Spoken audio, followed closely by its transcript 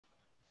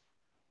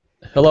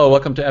Hello,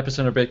 welcome to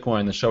Epicenter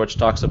Bitcoin, the show which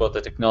talks about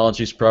the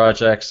technologies,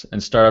 projects,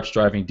 and startups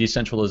driving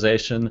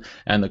decentralization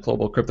and the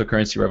global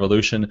cryptocurrency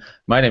revolution.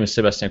 My name is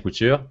Sébastien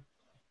Couture.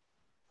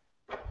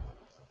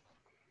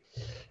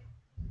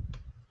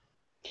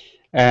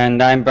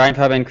 And I'm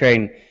Fabian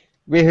Crain.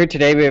 We're here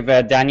today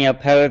with Daniel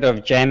Peled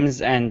of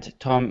Gems and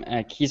Tom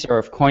Kysar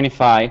of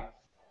Koinify.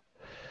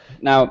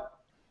 Now,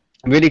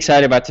 I'm really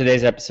excited about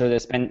today's episode. I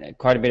spent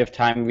quite a bit of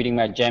time reading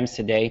about Gems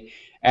today,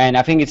 and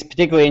I think it's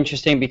particularly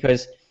interesting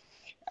because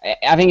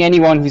I think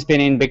anyone who's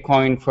been in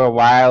Bitcoin for a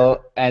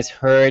while has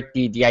heard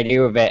the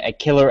idea of a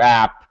killer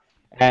app,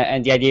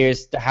 and the idea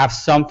is to have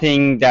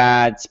something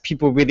that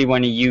people really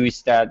want to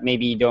use that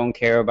maybe don't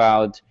care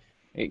about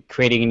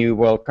creating a new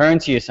world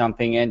currency or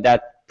something, and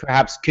that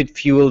perhaps could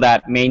fuel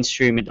that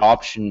mainstream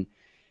adoption.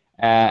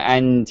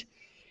 And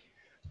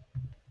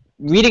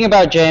reading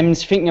about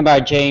Gems, thinking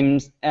about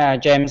Gems,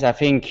 I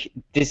think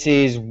this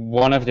is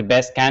one of the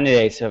best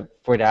candidates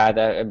for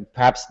that,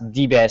 perhaps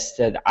the best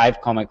that I've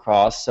come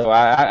across. So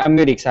I'm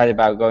really excited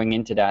about going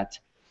into that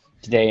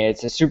today.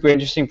 It's a super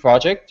interesting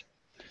project,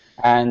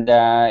 and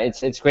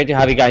it's great to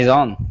have you guys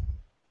on.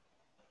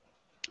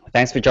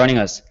 Thanks for joining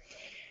us.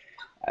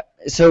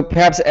 So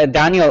perhaps,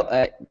 Daniel,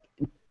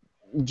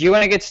 do you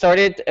want to get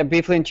started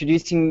briefly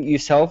introducing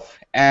yourself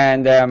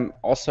and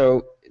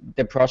also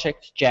the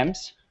project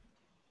Gems?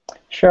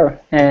 Sure.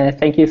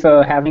 Thank you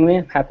for having me.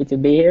 I'm happy to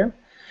be here.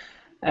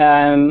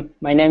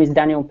 My name is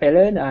Daniel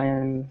Peled.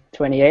 I'm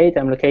 28.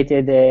 I'm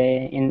located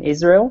in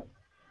Israel,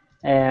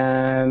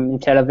 in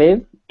Tel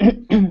Aviv.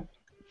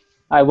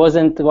 I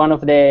wasn't one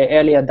of the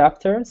early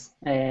adopters.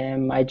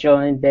 I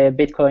joined the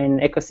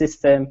Bitcoin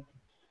ecosystem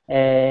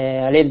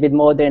a little bit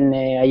more than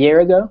a year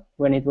ago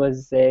when it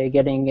was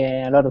getting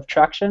a lot of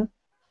traction.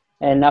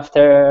 And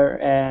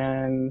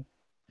after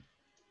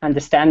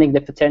understanding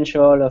the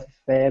potential of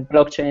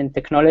blockchain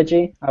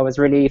technology, I was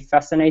really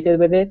fascinated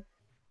with it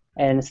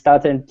and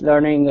started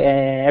learning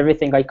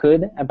everything I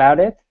could about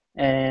it,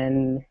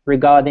 and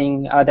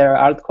regarding other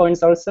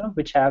altcoins also,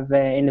 which have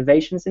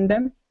innovations in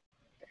them.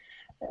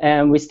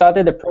 And we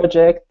started the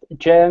project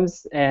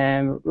Gems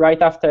right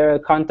after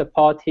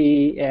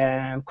counterparty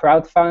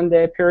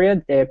crowdfund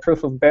period, the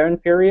proof of burn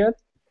period.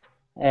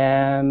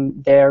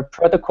 Their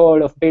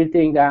protocol of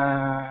building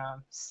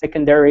a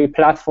secondary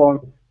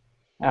platform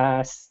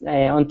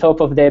on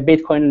top of the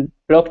Bitcoin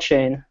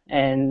blockchain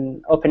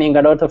and opening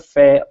a lot of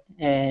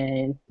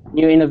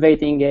new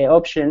innovating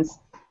options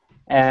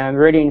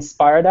really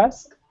inspired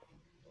us.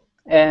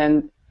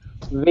 And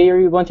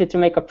we wanted to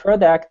make a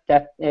product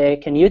that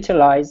can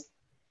utilize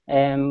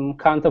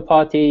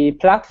counterparty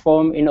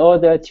platform in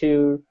order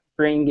to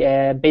bring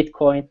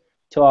Bitcoin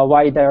to a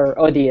wider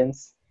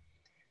audience.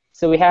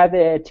 So we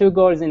had two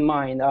goals in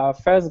mind. Our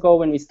first goal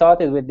when we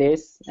started with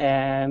this,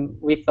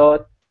 we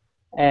thought,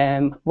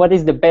 what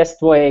is the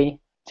best way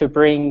to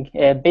bring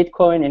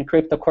Bitcoin and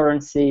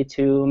cryptocurrency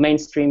to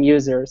mainstream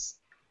users?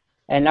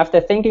 And after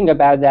thinking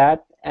about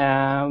that,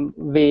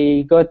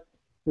 we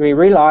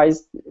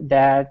realized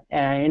that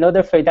in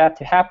order for that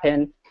to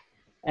happen,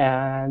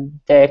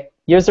 the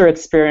user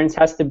experience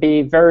has to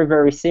be very,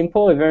 very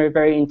simple and very,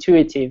 very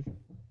intuitive.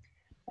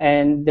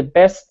 And the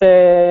best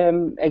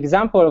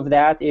example of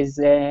that is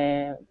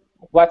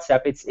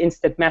WhatsApp. It's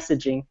instant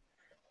messaging.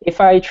 If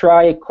I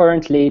try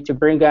currently to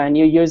bring a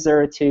new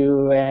user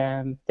to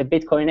the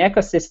Bitcoin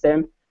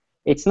ecosystem,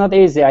 it's not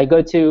easy. I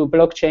go to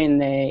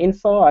blockchain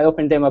info, I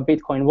open them a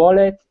Bitcoin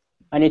wallet,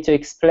 I need to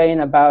explain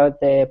about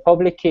the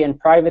public key and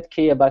private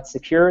key, about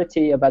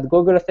security, about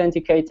Google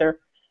Authenticator.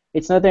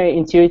 It's not an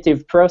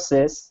intuitive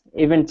process,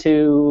 even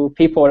to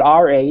people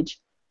our age,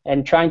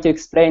 and trying to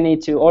explain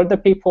it to older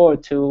people,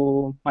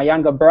 to my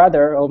younger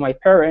brother or my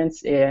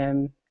parents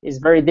is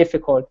very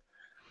difficult.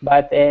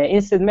 But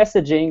instant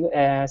messaging,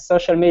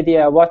 social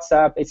media,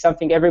 WhatsApp, it's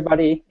something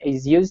everybody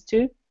is used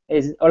to.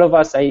 All of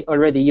us are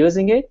already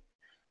using it.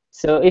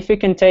 So if you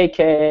can take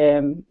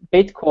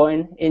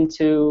Bitcoin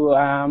into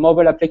a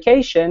mobile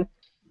application,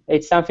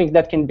 it's something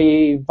that can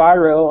be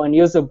viral and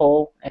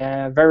usable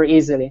very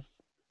easily.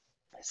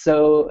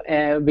 So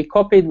we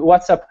copied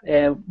WhatsApp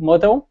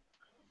model.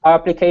 Our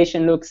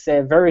application looks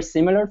very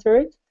similar to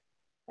it.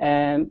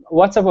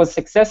 WhatsApp was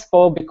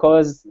successful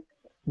because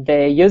the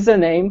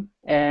username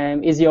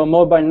is your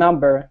mobile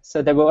number,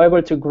 so they were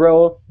able to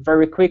grow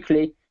very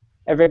quickly.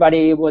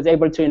 Everybody was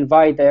able to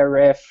invite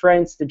their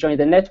friends to join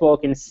the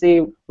network and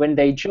see when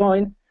they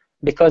join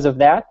because of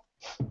that.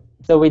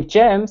 So with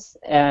Gems,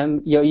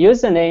 your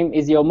username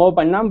is your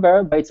mobile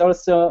number, but it's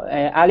also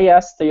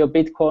alias to your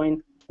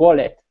Bitcoin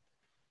wallet.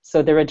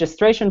 So the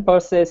registration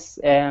process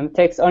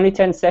takes only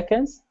 10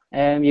 seconds.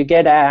 You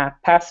get a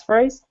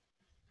passphrase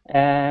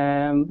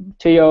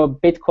to your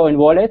Bitcoin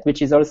wallet,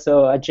 which is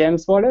also a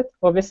Gems wallet,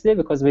 obviously,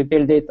 because we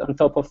build it on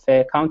top of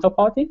a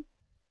counterparty.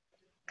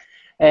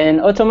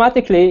 And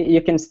automatically,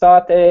 you can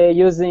start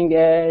using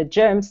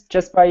Gems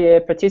just by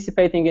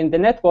participating in the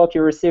network.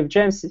 You receive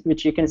Gems,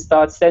 which you can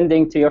start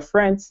sending to your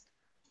friends,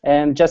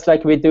 just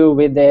like we do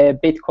with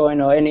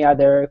Bitcoin or any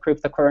other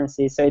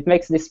cryptocurrency. So it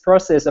makes this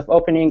process of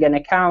opening an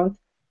account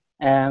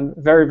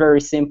very,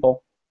 very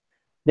simple.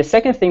 The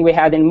second thing we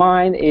had in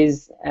mind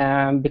is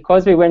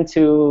because we went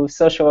to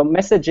social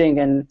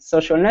messaging and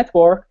social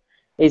network,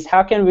 is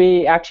how can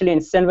we actually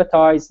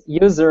incentivize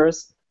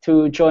users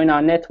to join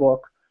our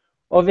network?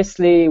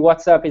 Obviously,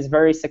 WhatsApp is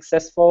very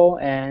successful,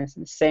 and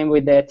same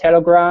with the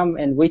Telegram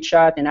and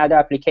WeChat and other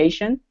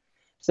applications.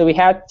 So we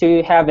had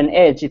to have an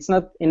edge. It's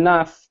not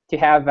enough to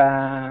have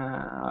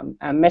a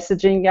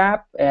messaging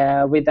app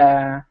with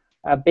a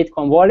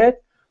Bitcoin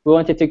wallet. We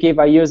wanted to give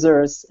our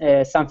users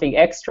something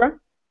extra.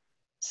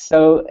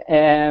 So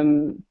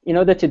in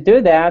order to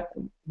do that,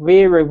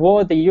 we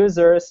reward the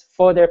users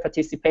for their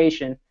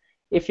participation.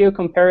 If you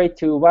compare it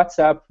to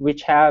WhatsApp,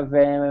 which have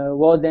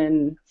more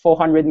than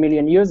 400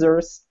 million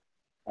users,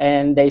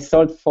 and they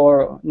sold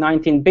for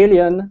 19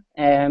 billion,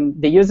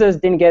 the users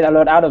didn't get a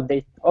lot out of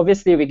it.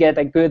 Obviously, we get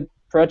a good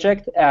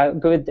project, a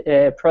good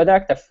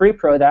product, a free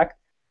product,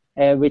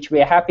 which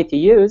we are happy to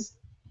use.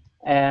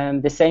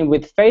 The same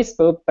with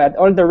Facebook, but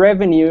all the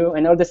revenue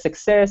and all the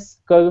success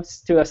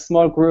goes to a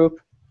small group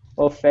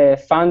of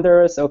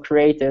founders or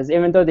creators,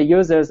 even though the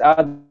users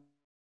are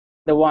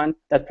the one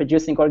that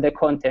producing all the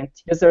content.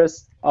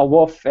 Users are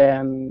worth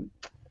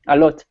a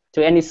lot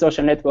to any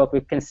social network.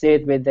 We can see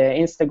it with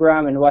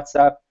Instagram and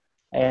WhatsApp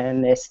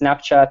and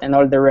Snapchat and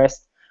all the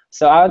rest.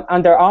 So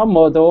under our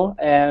model,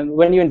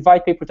 when you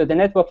invite people to the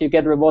network, you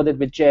get rewarded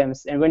with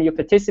gems. And when you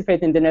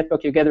participate in the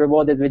network, you get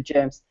rewarded with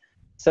gems.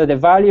 So the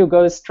value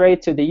goes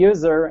straight to the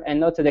user and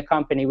not to the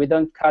company. We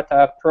don't cut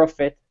a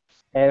profit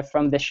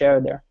from the share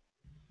there.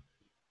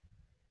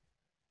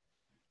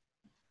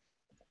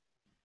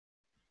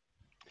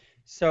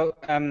 So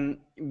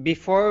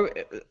before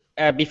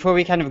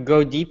we kind of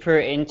go deeper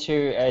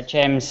into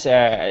gems,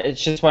 I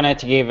just wanted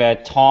to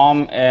give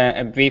Tom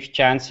a brief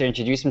chance to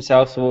introduce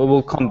himself. So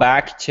we'll come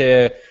back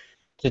to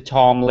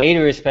Tom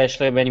later,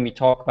 especially when we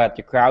talk about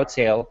the crowd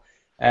sale.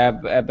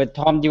 But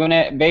Tom, do you want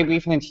to very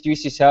briefly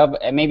introduce yourself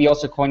and maybe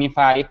also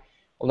Koinify?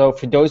 Although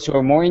for those who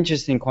are more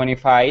interested in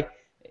Koinify,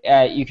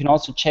 you can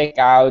also check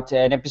out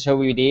an episode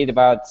we did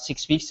about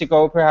 6 weeks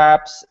ago,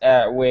 perhaps,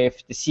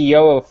 with the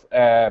CEO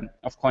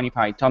of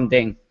Koinify, Tom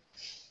Ding.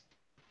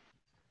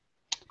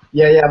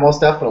 Yeah,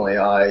 most definitely.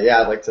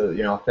 Yeah, I'd like to,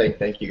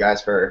 thank you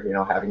guys for,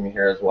 having me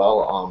here as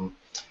well.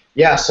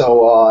 Yeah,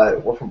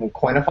 so we're from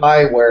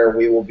Koinify, where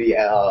we will be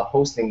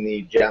hosting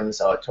the GEMS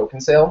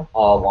token sale,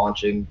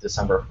 launching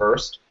December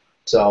 1st.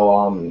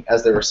 So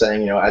as they were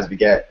saying, as we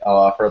get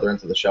further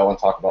into the show and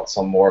talk about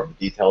some more of the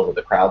details of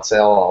the crowd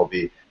sale, I'll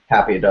be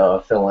happy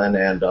to fill in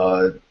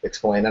and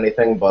explain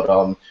anything. But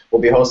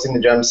we'll be hosting the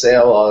GEM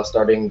sale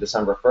starting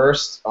December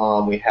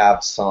 1st. We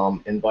have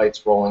some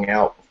invites rolling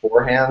out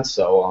beforehand,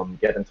 so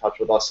get in touch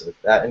with us if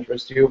that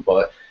interests you.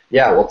 But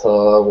yeah,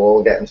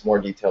 we'll get into more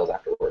details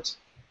afterwards.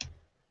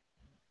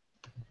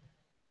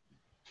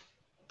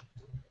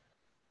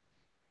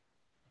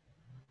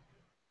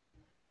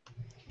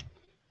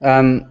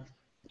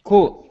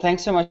 Cool.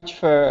 Thanks so much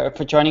for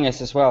joining us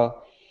as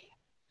well.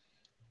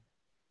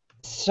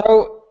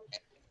 So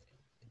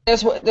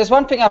there's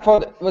one thing I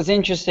thought was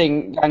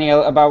interesting,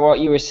 Daniel, about what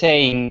you were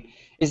saying,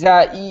 is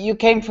that you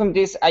came from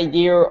this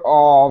idea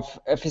of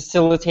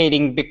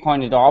facilitating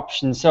Bitcoin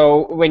adoption.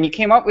 So when you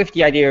came up with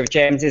the idea of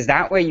GEMS, is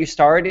that where you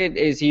started?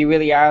 Is you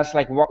really asked,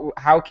 like,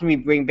 how can we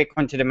bring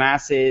Bitcoin to the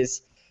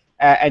masses?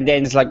 And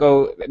then it's like,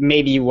 oh,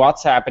 maybe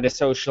WhatsApp and a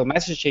social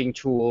messaging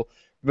tool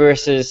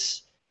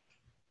versus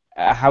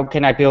how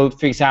can I build,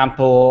 for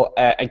example,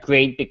 a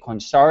great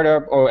Bitcoin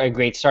startup or a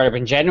great startup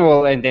in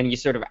general, and then you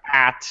sort of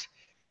add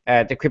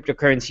the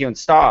cryptocurrency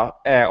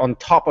on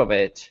top of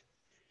it.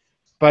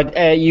 But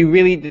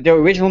the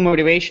original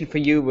motivation for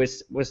you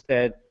was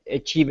the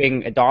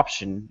achieving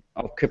adoption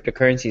of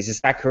cryptocurrencies.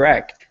 Is that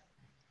correct?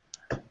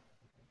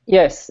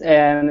 Yes,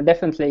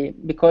 definitely.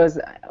 Because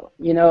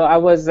I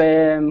was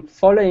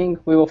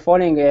we were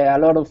following a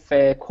lot of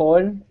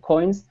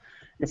coins,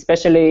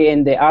 especially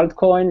in the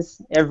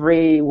altcoins.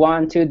 Every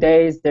 1-2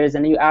 days, there's a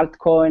new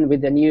altcoin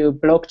with a new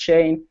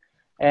blockchain.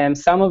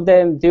 Some of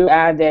them do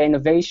add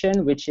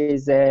innovation, which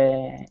is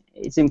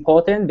it's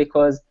important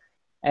because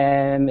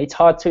it's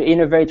hard to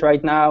innovate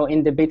right now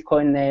in the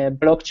Bitcoin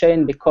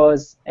blockchain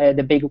because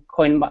the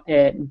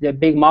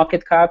big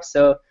market cap.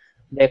 So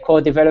the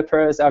core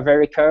developers are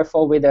very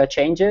careful with their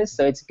changes.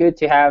 So it's good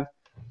to have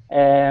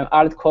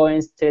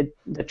altcoins to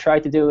try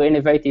to do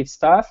innovative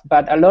stuff.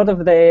 But a lot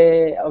of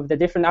the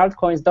different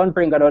altcoins don't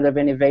bring a lot of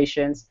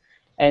innovations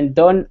and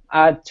don't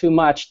add too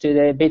much to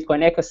the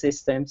Bitcoin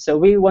ecosystem. So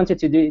we wanted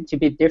to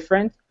be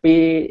different.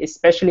 We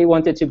especially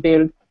wanted to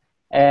build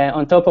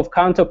on top of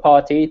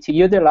Counterparty to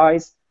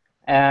utilize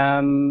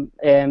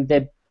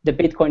the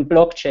Bitcoin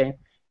blockchain.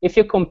 If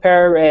you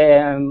compare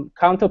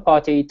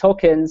Counterparty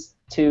tokens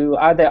to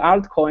other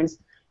altcoins,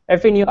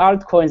 every new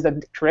altcoins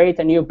that create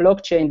a new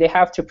blockchain, they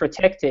have to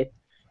protect it.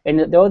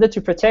 And in order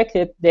to protect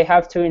it, they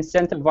have to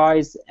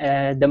incentivize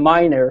the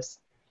miners.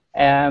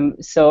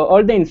 So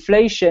all the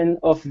inflation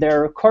of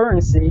their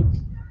currency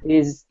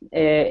is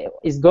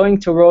going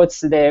towards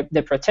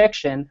the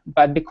protection.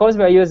 But because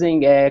we're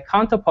using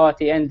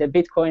Counterparty and the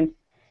Bitcoin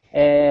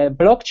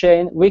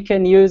blockchain, we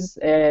can use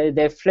the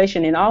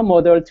inflation in our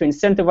model to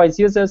incentivize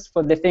users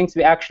for the things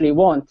we actually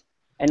want,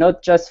 and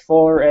not just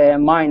for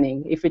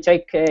mining. If we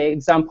take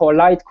example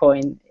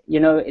Litecoin,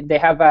 they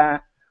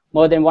have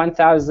more than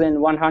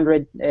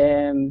 1,100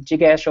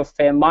 gigahash of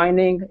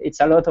mining. It's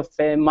a lot of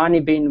money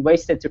being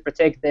wasted to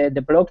protect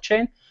the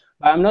blockchain.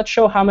 But I'm not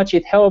sure how much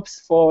it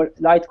helps for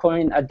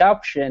Litecoin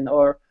adoption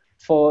or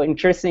for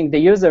increasing the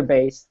user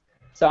base.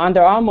 So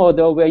under our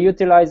model, we're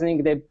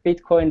utilizing the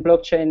Bitcoin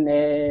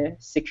blockchain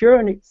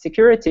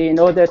security in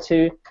order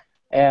to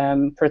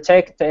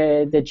protect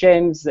the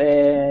GEMS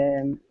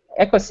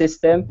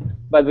ecosystem,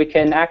 but we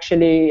can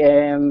actually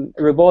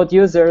reward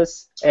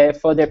users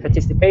for their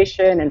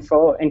participation and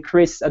for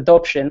increased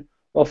adoption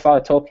of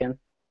our token.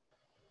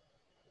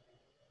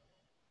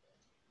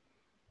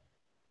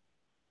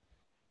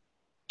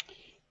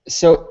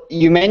 So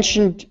you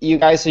mentioned you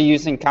guys are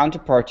using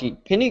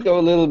Counterparty. Can you go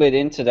a little bit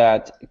into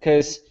that?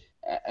 Because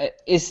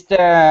is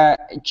the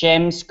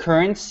GEMS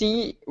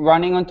currency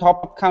running on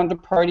top of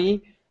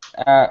Counterparty,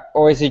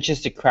 or is it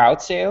just a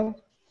crowd sale?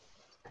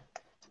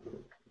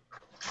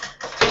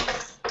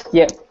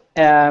 Yeah,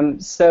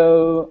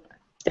 so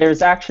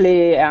there's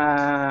actually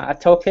a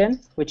token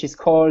which is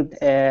called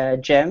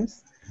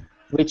GEMS,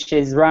 which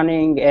is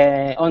running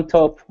on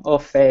top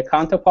of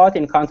Counterparty,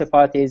 and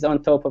Counterparty is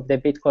on top of the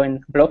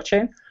Bitcoin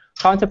blockchain.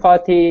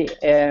 Counterparty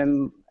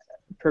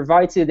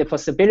provides you the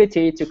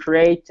possibility to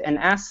create an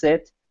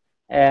asset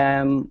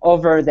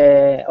over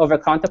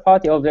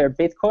Counterparty, over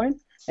Bitcoin,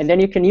 and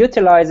then you can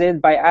utilize it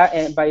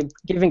by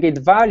giving it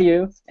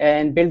value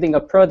and building a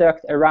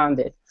product around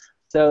it.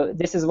 So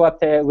this is what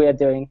we are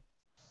doing.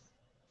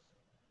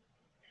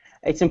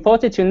 It's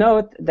important to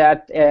note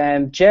that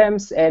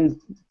GEMS and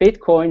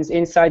Bitcoins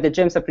inside the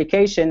GEMS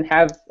application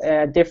have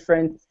a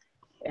different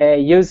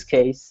use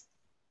case,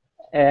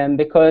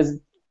 because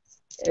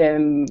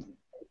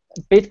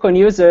Bitcoin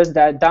users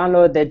that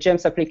download the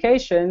GEMS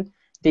application,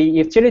 the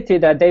utility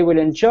that they will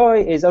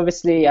enjoy is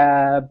obviously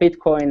a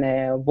Bitcoin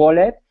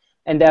wallet,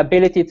 and the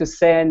ability to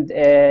send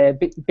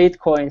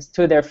Bitcoins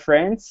to their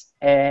friends,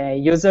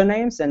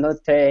 usernames, and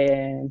not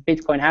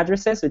Bitcoin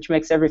addresses, which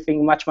makes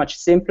everything much, much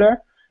simpler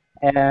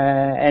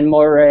and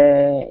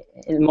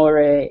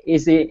more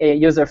easy,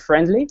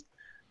 user-friendly.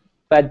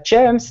 But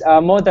GEMS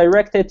are more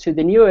directed to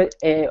the new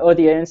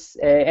audience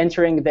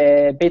entering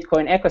the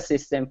Bitcoin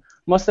ecosystem.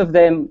 Most of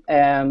them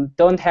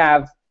don't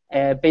have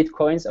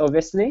Bitcoins,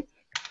 obviously.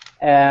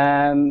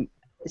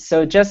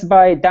 So just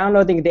by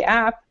downloading the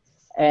app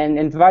and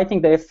inviting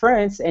their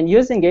friends and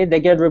using it, they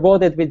get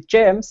rewarded with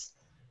GEMS,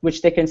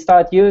 which they can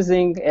start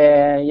using,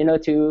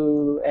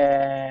 to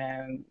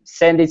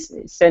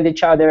send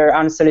each other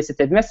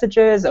unsolicited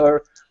messages,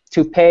 or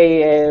to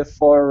pay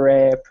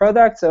for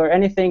products, or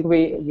anything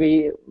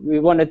we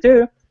want to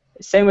do.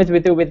 Same as we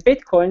do with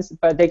Bitcoins,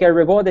 but they get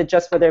rewarded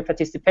just for their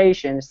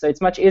participation. So it's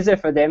much easier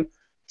for them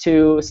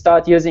to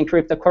start using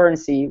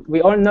cryptocurrency.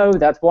 We all know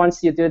that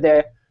once you do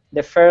the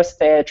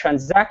first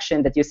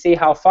transaction, that you see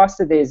how fast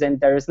it is, and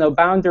there is no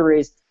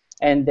boundaries,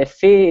 and the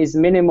fee is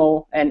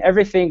minimal, and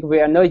everything we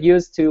are not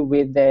used to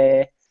with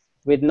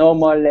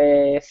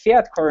normal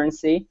fiat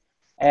currency,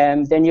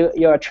 then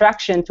your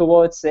attraction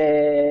towards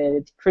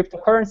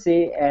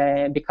cryptocurrency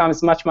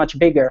becomes much, much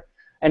bigger.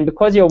 And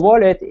because your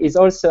wallet is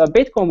also a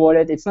Bitcoin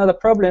wallet, it's not a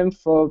problem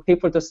for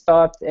people to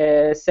start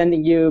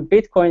sending you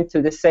Bitcoin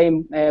to the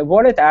same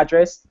wallet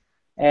address,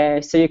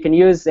 so you can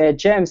use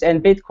GEMS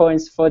and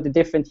Bitcoins for the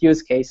different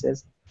use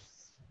cases.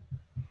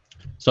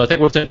 So I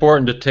think what's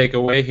important to take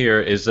away here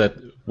is that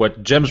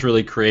what GEMS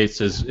really creates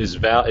is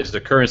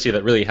the currency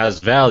that really has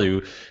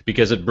value,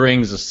 because it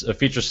brings a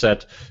feature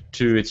set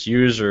to its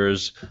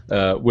users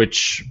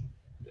which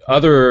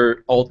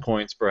other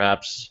altcoins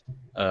perhaps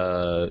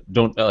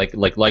don't, like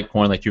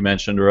Litecoin, like you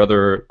mentioned, or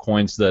other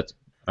coins that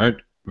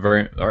aren't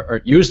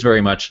used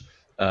very much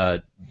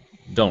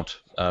don't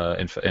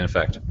in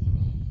effect.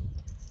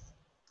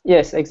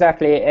 Yes,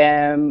 exactly.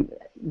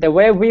 The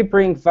way we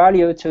bring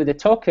value to the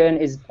token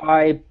is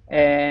by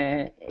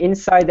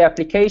inside the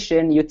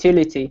application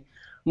utility.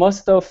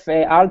 Most of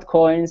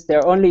altcoins,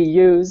 their only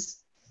use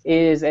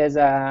is as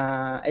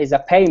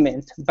a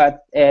payment,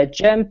 but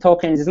GEM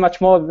tokens is much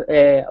more.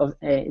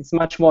 It's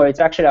much more. It's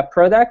actually a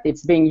product.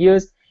 It's being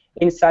used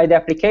inside the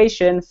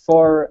application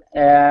for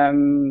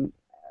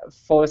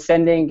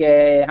sending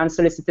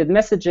unsolicited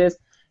messages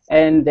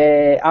and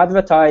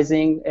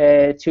advertising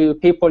to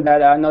people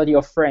that are not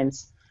your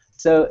friends.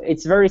 So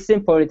it's very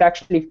simple. It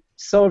actually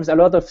solves a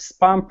lot of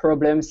spam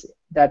problems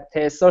that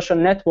social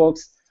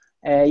networks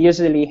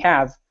usually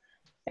have.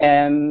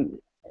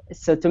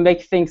 So to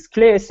make things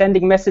clear,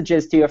 sending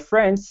messages to your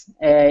friends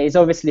is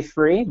obviously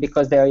free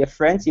because they are your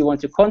friends. You want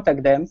to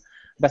contact them.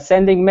 But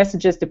sending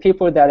messages to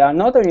people that are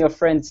not on your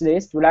friends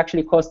list will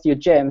actually cost you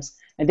GEMS.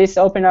 And this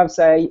opens up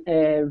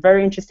a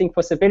very interesting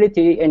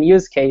possibility and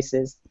use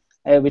cases,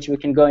 which we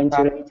can go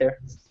into later.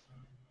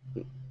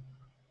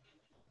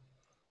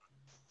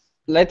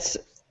 Let's,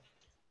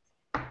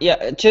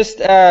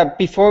 just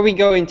before we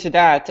go into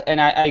that,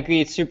 and I agree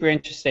it's super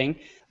interesting,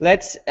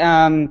 let's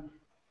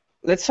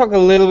let's talk a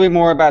little bit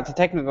more about the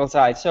technical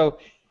side. So,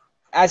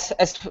 as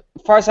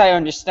far as I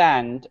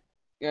understand,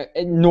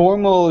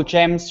 normal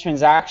gems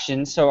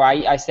transactions, so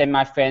I send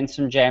my friends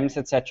some gems,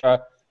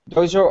 etc.,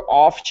 those are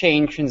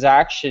off-chain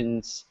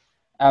transactions.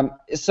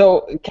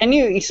 So can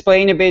you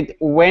explain a bit,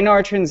 when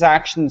are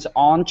transactions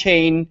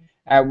on-chain,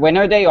 when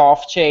are they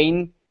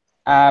off-chain?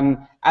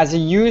 As a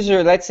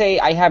user, let's say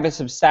I have a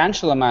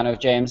substantial amount of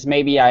gems,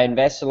 maybe I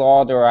invest a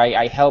lot, or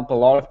I help a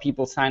lot of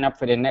people sign up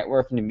for the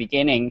network in the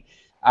beginning.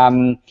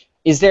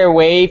 Is there a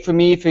way for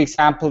me, for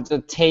example,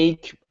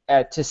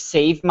 to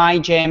save my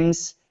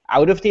gems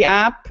out of the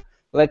app?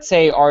 Let's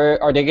say,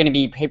 are they going to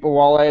be paper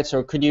wallets,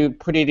 or could you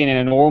put it in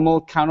a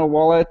normal counter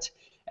wallet,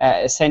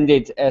 send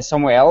it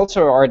somewhere else,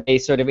 or are they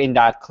sort of in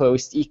that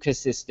closed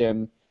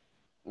ecosystem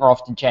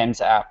of the Gems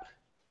app?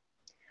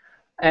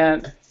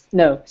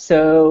 No.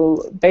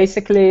 So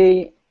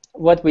basically,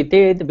 what we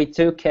did, we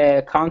took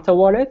a counter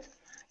wallet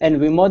and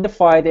we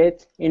modified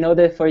it in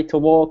order for it to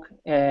work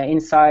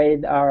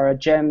inside our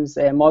Gems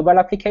mobile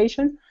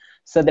application.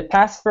 So the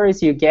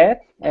passphrase you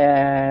get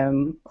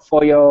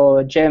for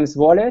your Gems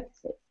wallet,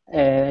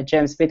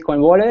 Gems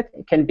Bitcoin wallet,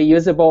 can be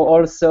usable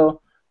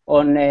also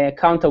on a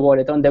counter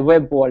wallet, on the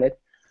web wallet.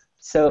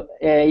 So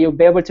you'll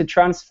be able to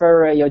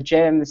transfer your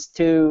gems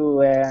to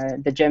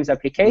the Gems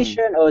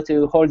application, or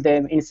to hold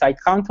them inside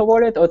counter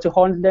wallet, or to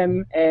hold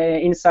them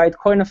inside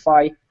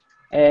Koinify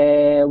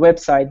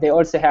website. They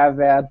also have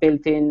a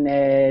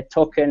built-in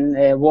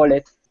token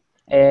wallet,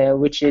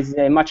 which is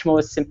much more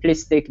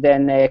simplistic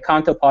than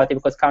Counterparty,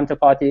 because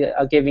Counterparty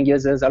are giving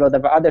users a lot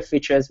of other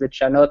features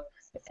which are not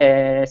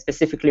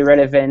specifically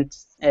relevant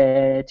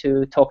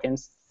to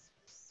tokens.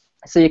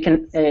 So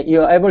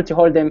you're able to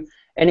hold them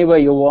anywhere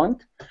you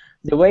want.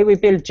 The way we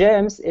build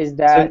gems is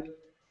that,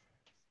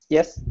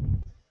 yes?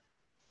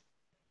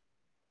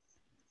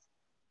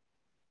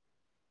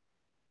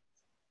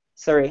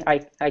 Sorry,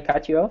 I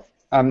cut you off.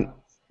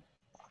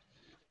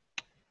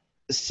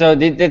 So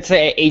that's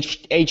a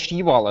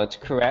HD wallet,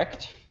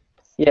 correct?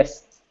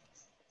 Yes.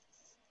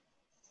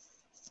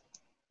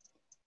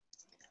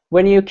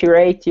 When you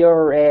create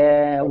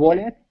your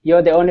wallet,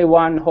 you're the only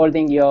one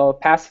holding your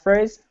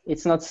passphrase.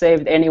 It's not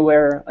saved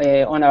anywhere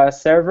on our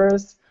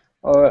servers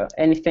or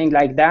anything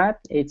like that.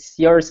 It's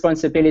your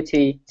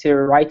responsibility to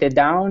write it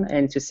down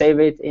and to save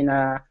it in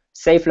a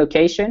safe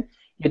location.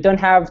 You don't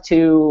have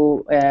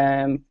to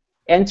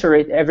enter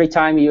it every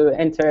time you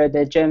enter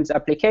the Gems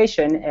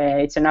application.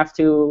 It's enough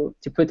to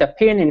put a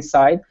PIN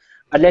inside.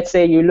 But let's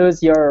say you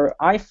lose your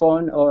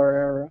iPhone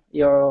or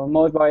your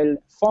mobile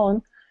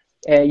phone,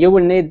 you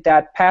will need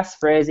that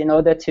passphrase in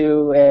order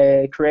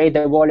to create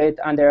the wallet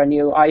under a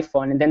new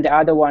iPhone, and then the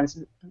other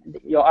ones,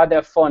 your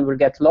other phone will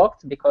get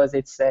locked because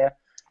it's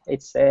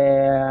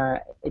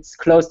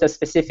closed to a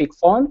specific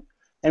phone.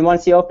 And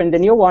once you open the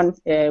new one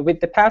with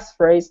the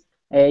passphrase,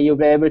 you'll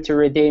be able to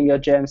redeem your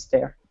gems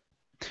there.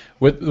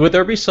 Would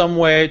there be some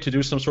way to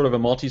do some sort of a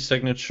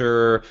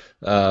multi-signature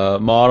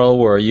model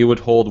where you would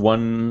hold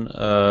one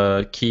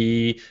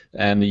key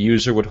and the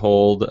user would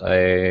hold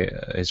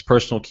his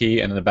personal key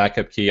and then the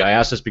backup key? I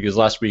asked this because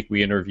last week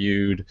we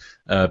interviewed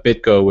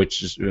BitGo,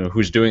 which is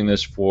who's doing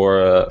this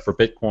for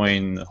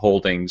Bitcoin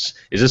holdings.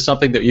 Is this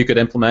something that you could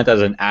implement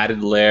as an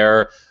added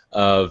layer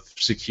of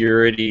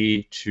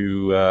security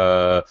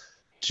to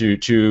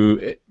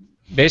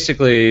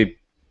basically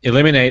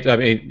eliminate? I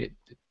mean,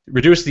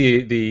 reduce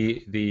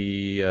the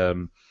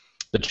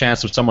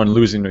chance of someone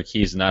losing their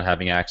keys and not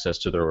having access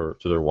to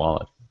their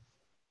wallet.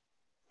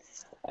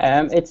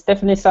 It's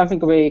definitely something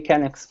we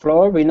can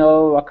explore. We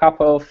know a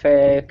couple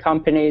of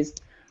companies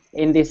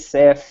in this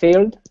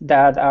field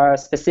that are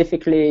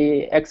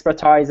specifically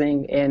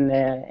expertising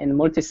in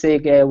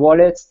multi-sig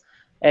wallets,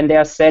 and they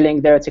are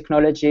selling their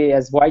technology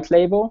as white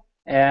label.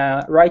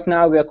 Right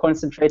now we are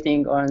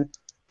concentrating on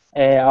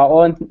our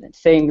own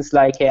things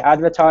like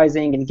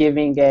advertising and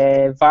giving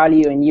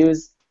value and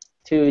use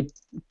to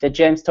the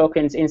Gems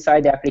tokens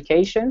inside the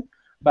application.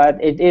 But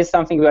it is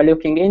something we are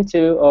looking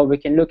into, or we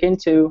can look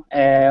into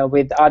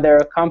with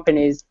other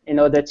companies in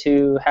order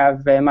to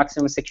have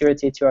maximum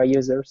security to our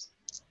users.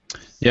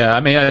 Yeah, I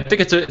mean, I think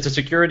it's a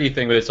security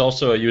thing, but it's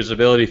also a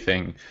usability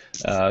thing,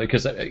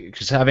 because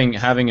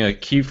having a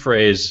key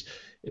phrase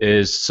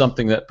is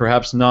something that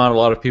perhaps not a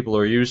lot of people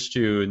are used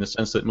to, in the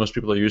sense that most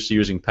people are used to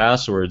using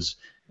passwords.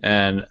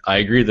 And I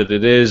agree that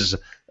it is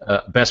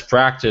best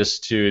practice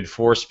to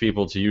enforce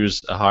people to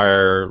use a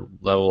higher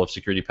level of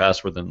security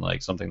password than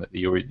like something that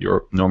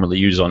you normally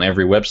use on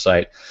every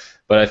website.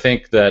 But I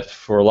think that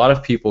for a lot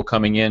of people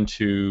coming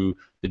into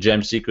the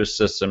Gems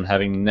ecosystem,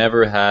 having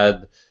never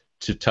had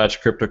to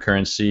touch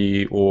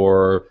cryptocurrency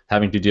or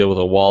having to deal with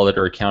a wallet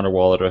or a counter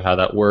wallet or how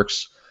that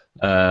works,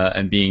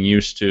 and being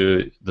used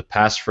to the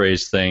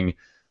passphrase thing,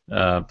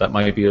 that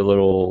might be a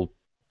little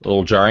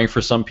jarring for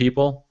some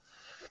people.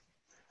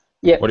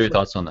 Yeah, what are your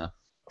thoughts on that?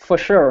 For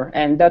sure,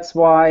 and that's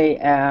why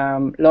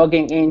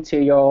logging into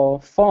your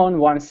phone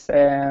once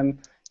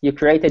you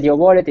created your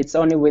wallet, it's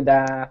only with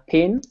a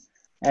PIN.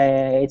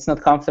 It's not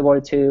comfortable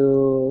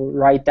to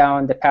write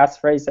down the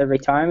passphrase every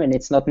time, and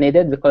it's not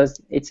needed because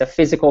it's a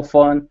physical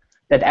phone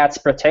that adds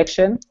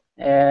protection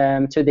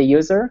to the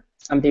user.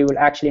 Somebody will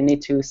actually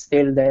need to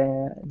steal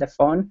the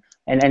phone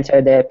and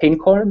enter the PIN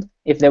code.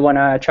 If they want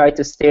to try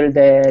to steal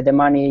the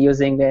money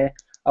using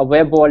a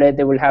web wallet,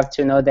 they will have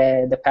to know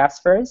the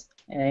passphrase.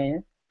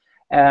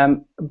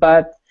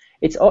 But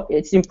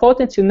it's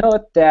important to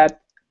note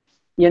that,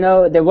 you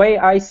know, the way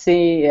I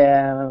see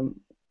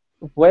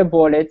web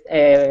wallet,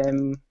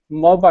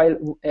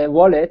 mobile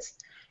wallets,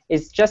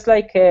 is just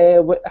like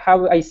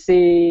how I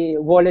see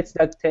wallets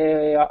that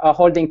are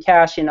holding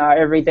cash in our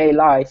everyday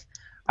life.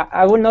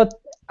 I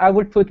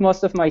would put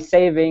most of my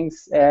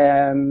savings,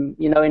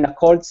 you know, in a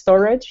cold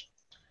storage,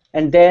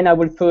 and then I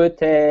will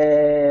put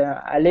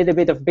a little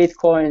bit of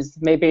bitcoins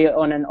maybe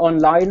on an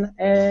online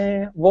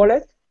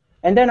wallet,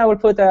 and then I will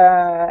put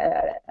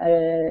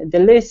the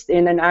list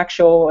in an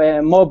actual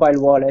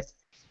mobile wallet.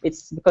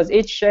 It's because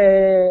each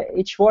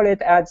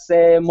wallet adds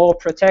more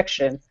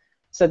protection.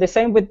 So the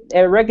same with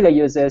regular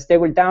users. They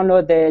will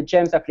download the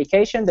GEMS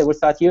application, they will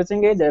start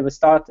using it, they will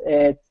start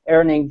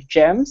earning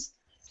GEMS,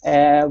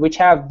 which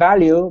have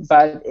value,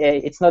 but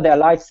it's not their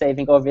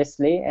life-saving,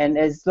 obviously. And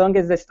as long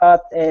as they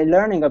start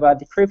learning about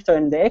the crypto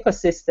and the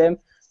ecosystem,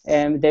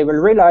 they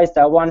will realize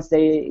that once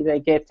they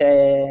get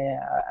a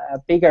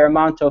bigger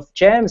amount of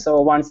GEMS,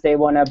 or once they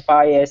want to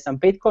buy some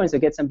bitcoins or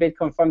get some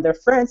bitcoin from their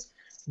friends,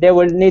 they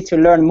will need to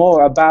learn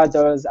more about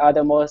those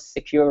other more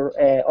secure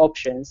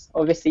options.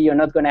 Obviously, you're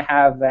not going to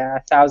have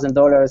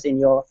 $1,000 in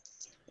your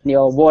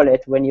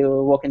wallet when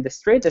you walk in the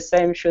street. The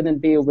same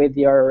shouldn't be with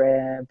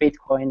your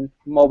Bitcoin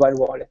mobile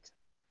wallet.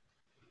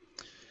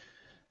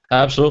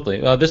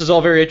 Absolutely. This is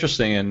all very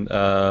interesting, and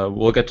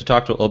we'll get to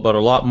talk about a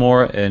lot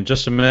more in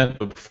just a minute.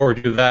 But before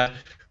we do that,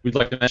 we'd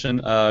like to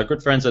mention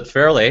good friends at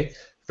Fairlay.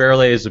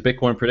 Fairlay is a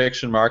Bitcoin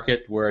prediction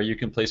market where you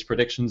can place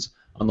predictions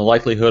on the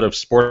likelihood of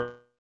sporting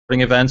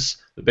events,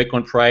 the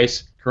Bitcoin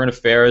price, current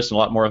affairs, and a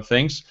lot more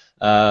things.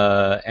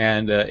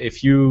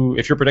 If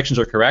your predictions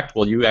are correct,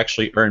 well, you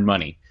actually earn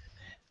money.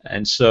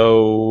 And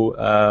so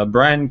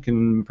Brian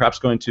can perhaps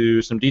go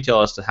into some detail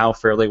as to how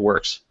Fairlay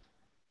works.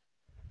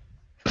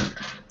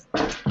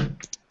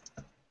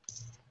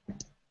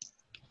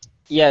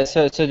 Yeah,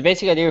 so the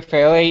basic idea of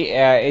Fairlay,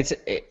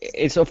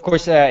 it's of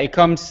course it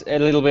comes a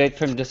little bit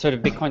from the sort of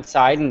Bitcoin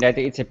side, in that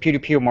it's a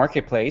peer-to-peer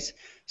marketplace.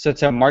 So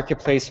it's a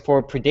marketplace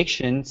for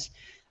predictions,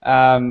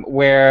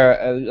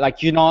 where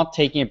like you're not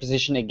taking a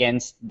position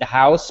against the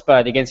house,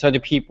 but against other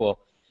people.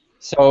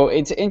 So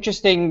it's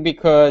interesting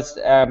because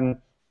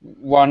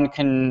one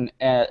can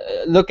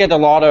look at a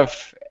lot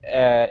of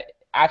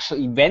actual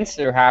events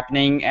that are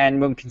happening,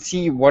 and one can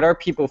see what are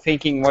people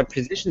thinking, what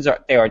positions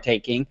they are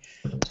taking.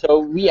 So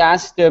we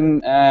asked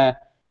them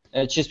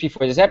just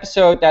before this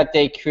episode that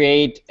they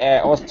create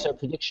also a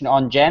prediction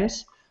on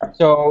GEMS.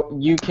 So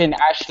you can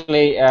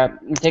actually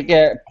take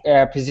a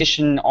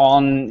position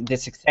on the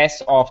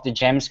success of the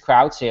GEMS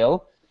crowd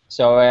sale.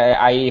 So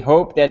I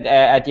hope that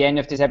at the end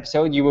of this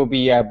episode you will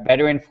be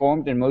better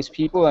informed than most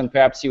people, and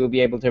perhaps you will be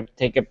able to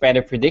take a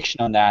better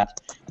prediction on that.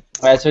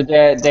 So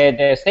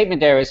the statement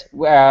there is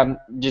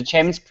the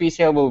GEMS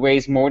pre-sale will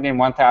raise more than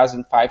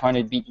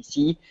 1,500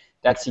 BTC.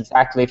 That's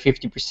exactly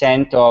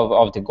 50%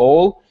 of the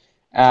goal.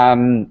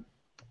 Yeah,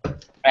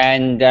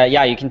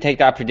 you can take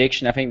that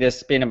prediction. I think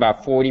there's been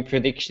about 40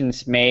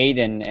 predictions made,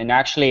 and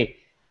actually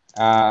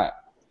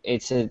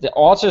it's the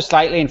odds are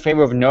slightly in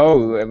favor of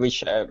no,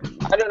 which I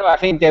don't know. I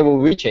think they will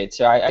reach it.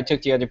 So I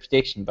took the other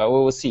prediction, but we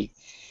will see.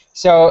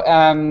 So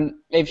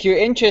if you're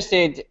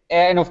interested,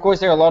 and of course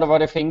there are a lot of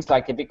other things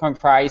like the Bitcoin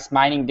price,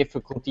 mining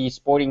difficulty,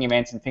 sporting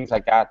events, and things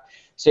like that.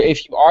 So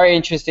if you are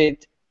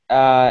interested,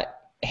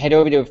 head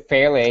over to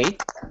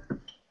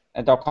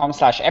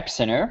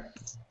fairlay.com/epicenter.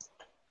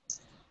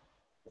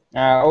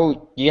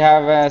 Oh, you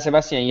have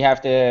Sébastien. You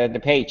have the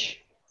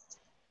page.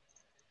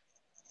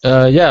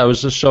 Yeah, I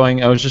was just showing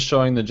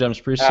the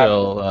GEMS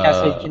presale. Yeah,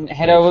 so you can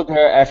head over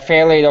to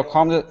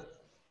fairlay.com.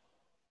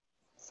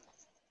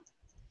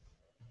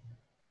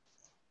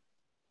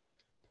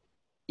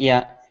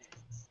 Yeah.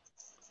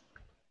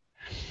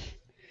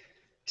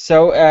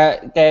 So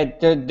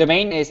the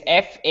domain is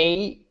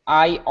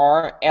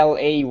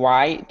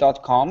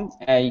fairlay.com.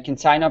 You can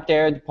sign up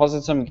there,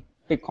 deposit some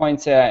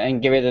Bitcoins,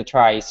 and give it a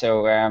try.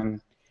 So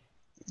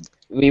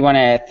we want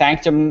to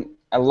thank them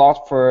a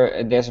lot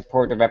for their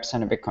support of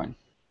Epicenter Bitcoin.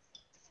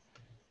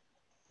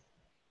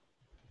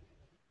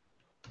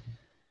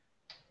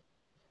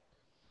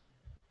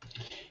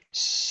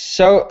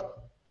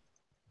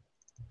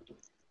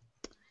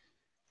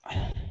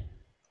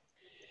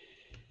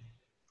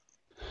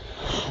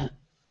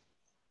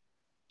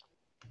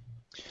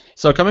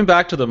 So coming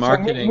back to the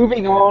marketing. So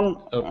moving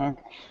on.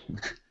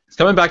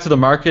 Coming back to the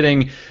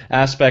marketing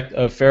aspect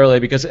of Fairlay,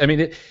 because I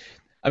mean,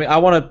 I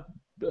want to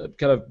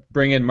kind of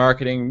bring in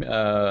marketing,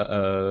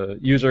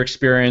 user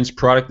experience,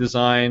 product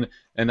design,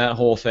 and that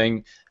whole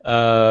thing.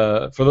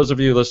 For those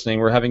of you listening,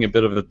 we're having a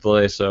bit of a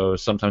delay, so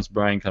sometimes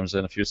Brian comes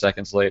in a few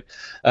seconds late.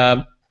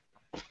 I'm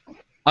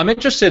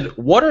interested,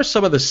 what are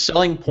some of the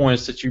selling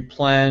points that you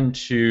plan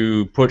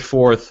to put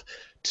forth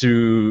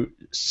to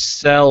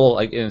sell,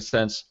 like in a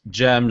sense,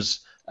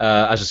 GEMS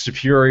as a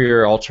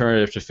superior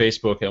alternative to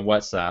Facebook and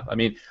WhatsApp. I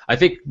mean, I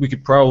think we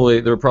could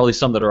probably, there are probably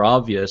some that are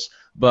obvious,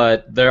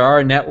 but there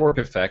are network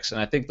effects, and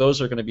I think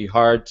those are going to be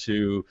hard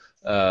to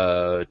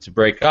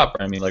break up.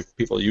 I mean, like,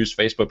 people use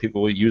Facebook,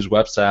 people will use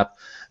WhatsApp.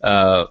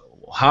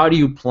 How do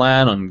you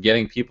plan on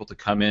getting people to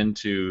come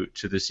into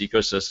this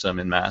ecosystem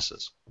in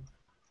masses?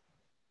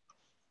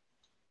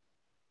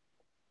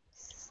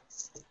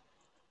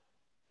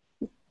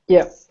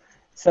 Yeah.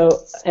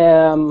 So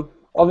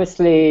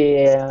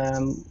obviously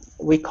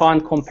we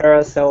can't compare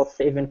ourselves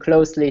even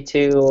closely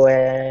to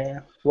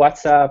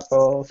WhatsApp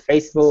or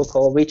Facebook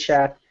or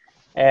WeChat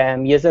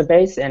user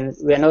base, and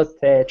we're not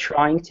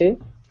trying to.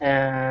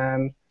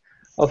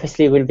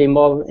 Obviously, we'll be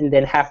more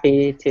than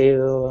happy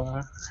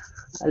to,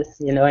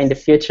 in the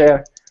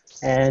future,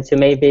 to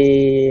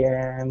maybe,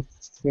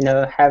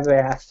 have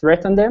a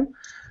threat on them.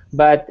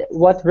 But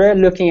what we're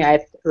looking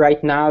at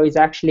right now is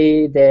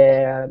actually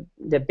the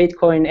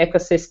Bitcoin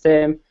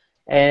ecosystem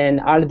and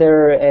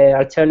other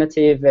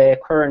alternative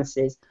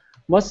currencies.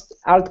 Most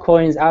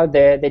altcoins out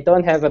there, they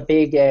don't have a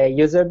big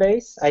user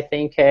base. I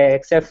think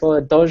except for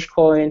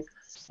Dogecoin,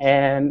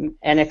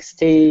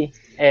 NXT,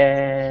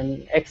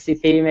 and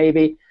XCP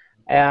maybe.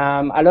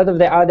 A lot of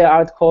the other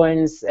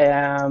altcoins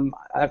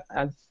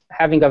are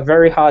having a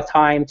very hard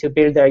time to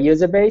build their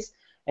user base.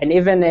 And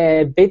even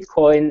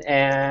Bitcoin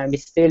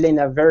is still in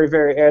a very,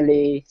 very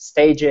early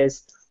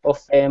stages of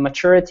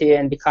maturity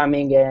and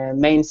becoming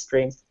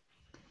mainstream.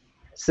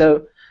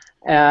 So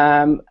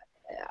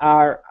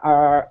our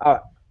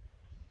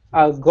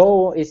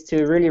goal is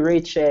to really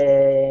reach,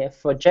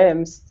 for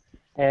GEMS,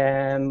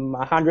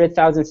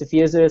 100,000 of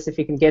users. If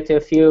you can get to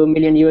a few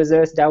million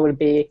users, that will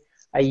be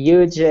a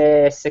huge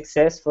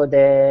success for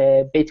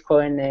the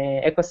Bitcoin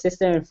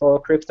ecosystem,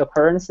 for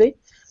cryptocurrency.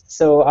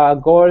 So our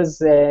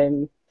goals,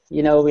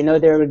 we know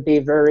there will be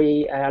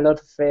a lot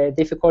of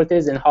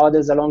difficulties and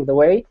hurdles along the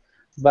way,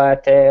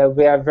 but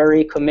we are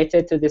very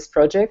committed to this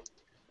project.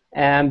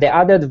 The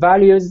added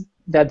values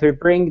that we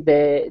bring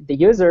the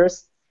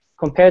users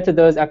compared to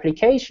those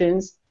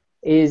applications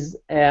is,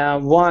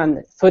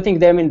 one, putting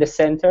them in the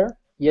center.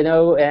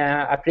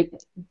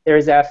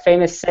 There's a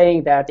famous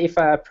saying that if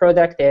a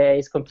product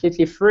is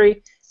completely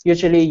free,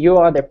 usually you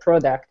are the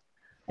product.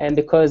 And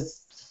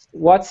because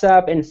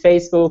WhatsApp and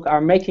Facebook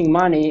are making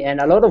money, and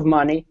a lot of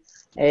money,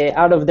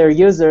 out of their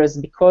users,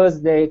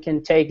 because they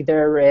can take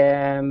their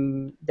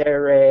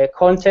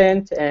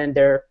content and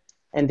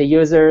the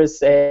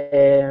users'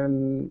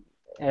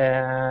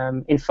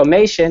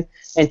 information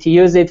and to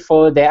use it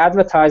for the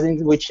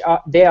advertising, which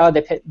they are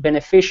the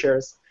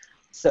beneficiaries.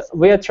 So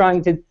we are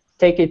trying to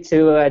take it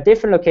to a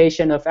different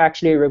location of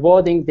actually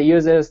rewarding the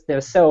users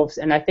themselves,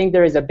 and I think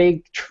there is a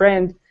big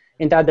trend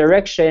in that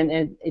direction,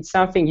 and it's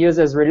something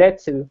users relate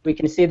to. We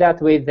can see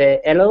that with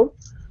Elo,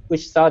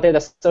 which started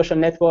a social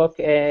network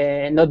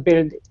not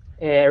built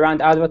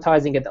around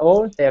advertising at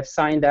all. They have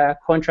signed a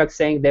contract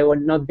saying there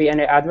will not be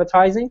any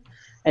advertising,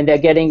 and they're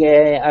getting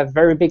a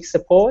very big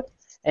support.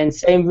 And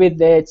same with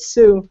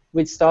Tsu,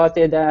 which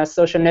started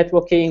social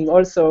networking,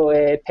 also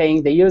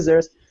paying the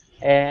users,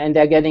 and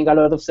they're getting a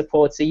lot of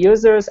support. So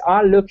users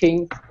are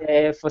looking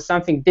for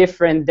something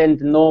different than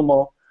the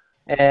normal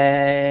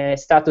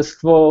status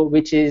quo,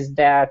 which is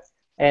that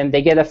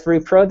they get a free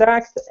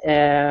product,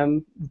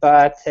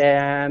 but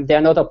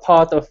they're not a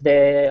part of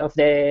the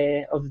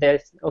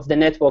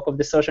network, of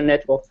the social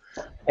network.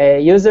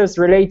 Users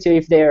relate to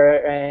if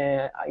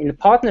they're in a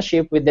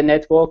partnership with the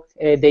network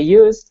they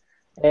use.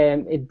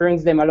 It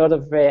brings them a lot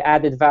of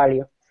added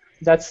value.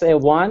 That's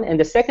one. And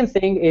the second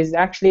thing is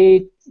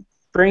actually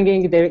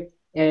bringing the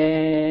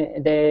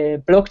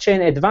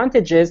blockchain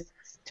advantages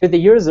to the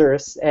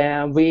users.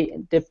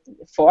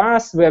 For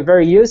us, we are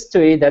very used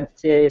to it, that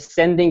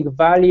sending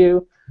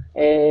value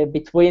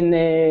between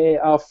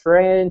our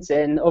friends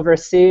and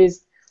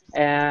overseas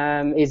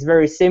is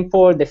very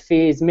simple. The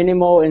fee is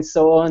minimal and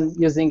so on,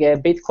 using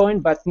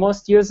Bitcoin. But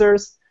most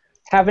users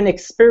haven't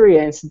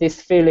experienced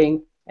this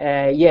feeling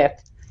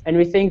yet. And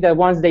we think that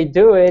once they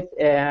do it,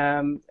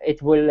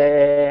 it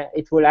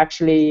will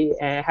actually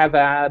have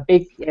a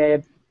big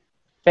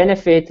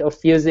benefit of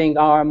using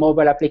our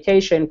mobile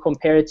application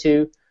compared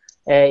to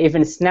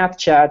even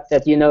Snapchat,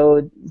 that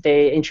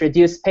they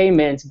introduce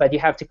payments, but you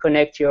have to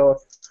connect your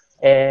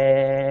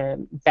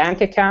bank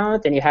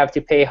account, and you have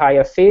to pay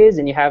higher fees,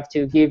 and you have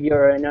to give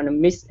your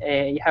anonymous,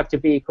 you have to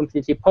be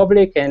completely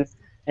public, and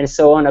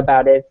so on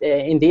about it.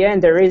 In the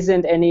end, there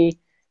isn't any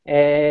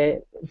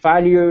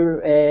value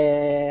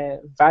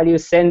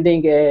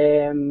sending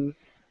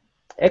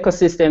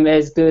ecosystem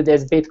as good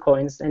as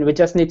Bitcoin's, and we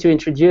just need to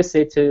introduce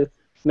it to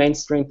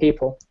mainstream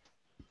people.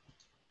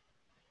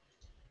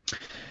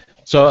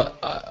 So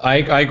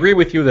I agree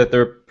with you that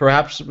there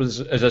perhaps is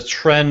a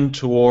trend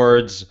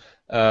towards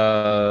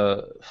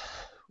a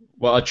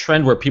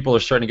trend where people are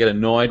starting to get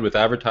annoyed with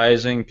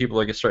advertising. People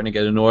are starting to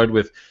get annoyed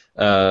with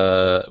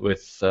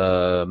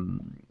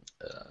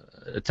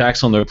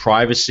attacks on their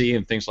privacy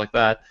and things like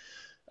that.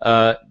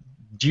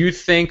 Do you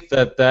think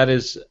that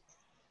is?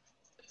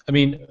 I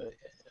mean,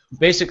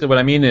 basically, what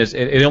I mean is,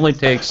 it only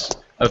takes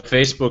a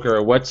Facebook or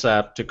a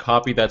WhatsApp to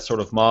copy that sort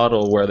of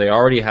model where they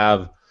already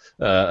have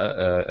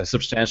a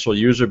substantial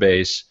user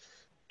base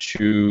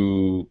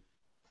to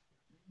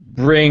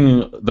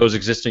bring those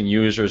existing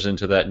users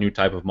into that new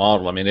type of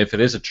model. I mean, if it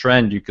is a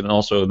trend, you can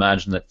also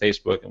imagine that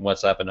Facebook and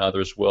WhatsApp and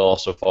others will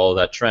also follow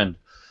that trend.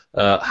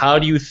 How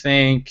do you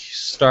think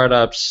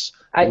startups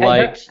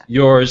like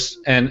yours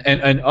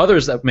and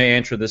others that may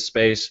enter this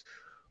space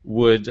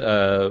would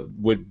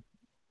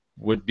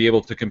be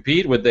able to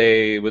compete? Would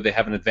they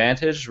have an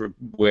advantage,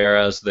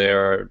 whereas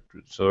they're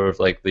sort of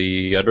like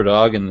the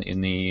underdog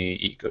in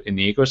the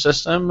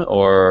ecosystem,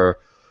 or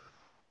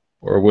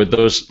would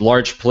those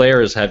large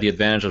players have the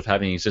advantage of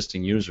having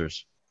existing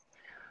users?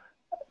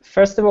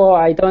 First of all,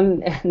 I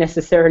don't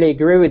necessarily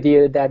agree with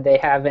you that they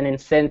have an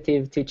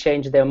incentive to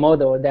change their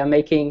model. They're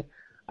making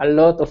a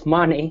lot of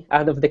money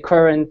out of the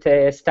current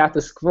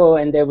status quo,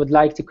 and they would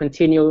like to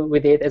continue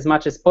with it as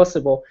much as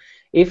possible.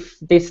 If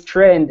this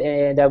trend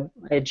that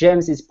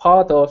GEMS is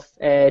part of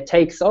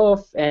takes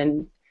off,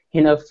 and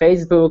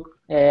Facebook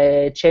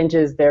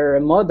changes their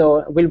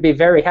model, we'll be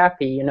very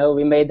happy.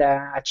 We made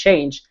a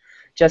change.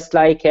 Just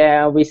like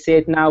we see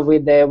it now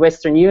with the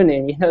Western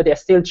Union, they're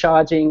still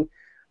charging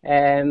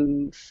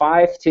 $5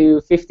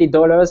 to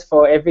 $50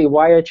 for every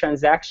wire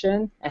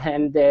transaction,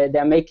 and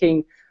they're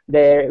making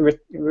the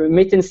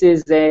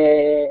remittances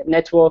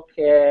network.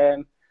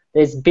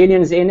 There's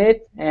billions in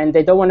it, and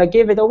they don't want to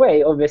give it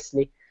away,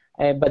 obviously.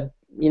 But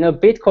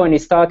Bitcoin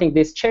is starting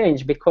this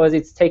change because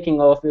it's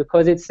taking off,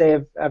 because it's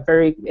a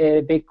very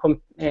big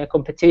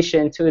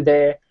competition to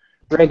the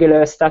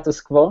regular status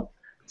quo.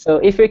 So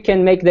if we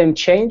can make them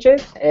change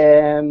it,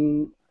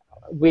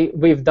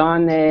 we've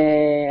done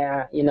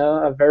a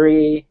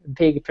very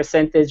big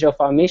percentage of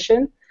our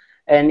mission.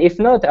 And if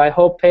not, I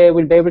hope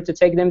we'll be able to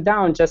take them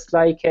down, just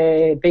like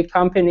big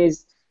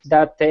companies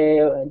that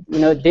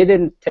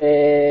didn't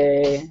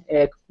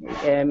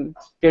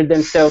build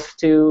themselves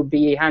to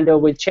be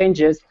handled with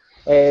changes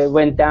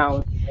went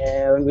down.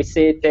 We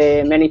see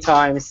it many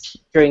times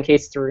during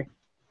history.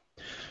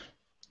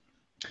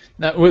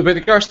 Now, with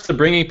regards to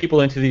bringing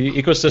people into the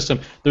ecosystem,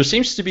 there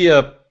seems to be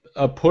a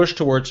push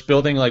towards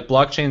building like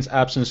blockchains,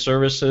 apps, and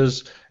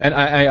services. And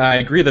I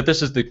agree that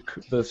this is the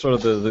sort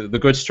of the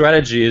good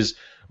strategy. Is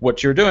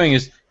what you're doing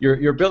is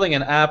you're building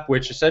an app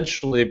which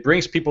essentially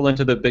brings people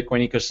into the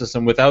Bitcoin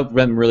ecosystem without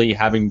them really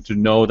having to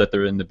know that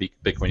they're in the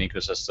Bitcoin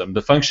ecosystem.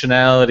 The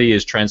functionality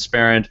is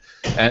transparent,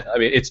 and I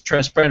mean it's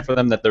transparent for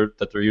them that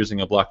they're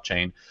using a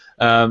blockchain.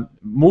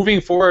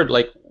 Moving forward,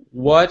 like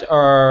what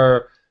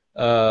are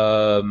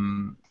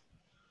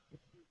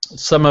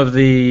some of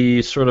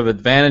the sort of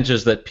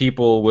advantages that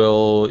people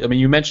will, I mean,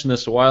 you mentioned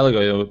this a while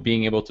ago,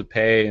 being able to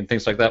pay and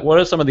things like that. What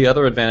are some of the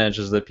other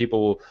advantages that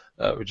people,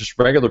 just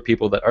regular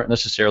people that aren't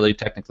necessarily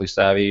technically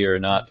savvy or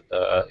not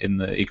in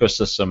the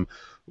ecosystem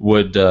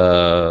would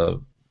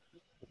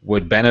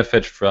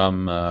benefit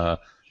from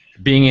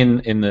being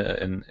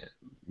in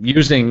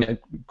using a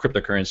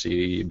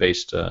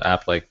cryptocurrency-based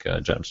app like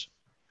GEMS?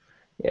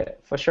 Yeah,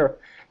 for sure.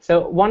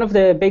 So one of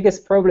the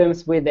biggest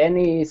problems with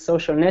any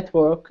social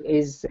network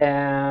is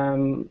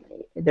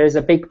there's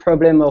a big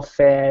problem of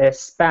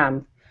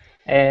spam.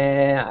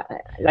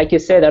 Like you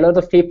said, a lot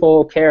of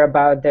people care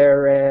about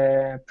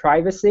their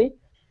privacy.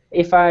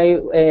 If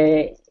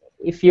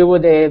you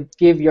would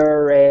give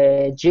your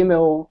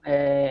Gmail,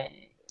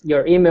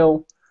 your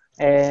email,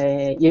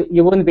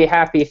 you wouldn't be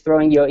happy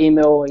throwing your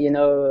email,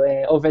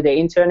 over the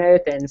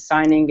internet and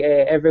signing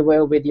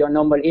everywhere with your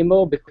normal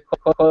email,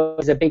 because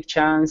there's a big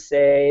chance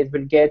it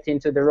will get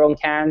into the wrong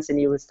hands and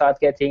you will start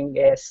getting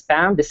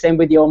spam. The same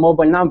with your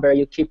mobile number.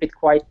 You keep it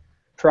quite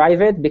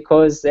private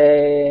because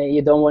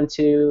you don't want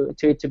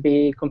it to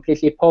be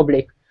completely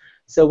public.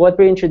 So what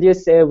we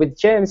introduced with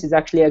GEMS is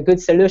actually a good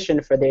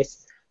solution for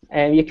this.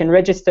 You can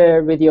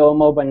register with your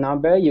mobile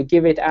number. You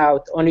give it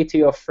out only to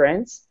your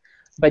friends.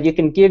 But you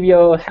can give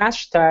your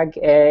hashtag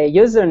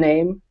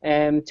username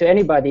to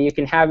anybody. You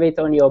can have it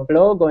on your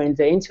blog or in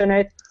the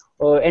internet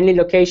or any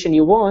location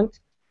you want,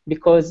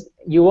 because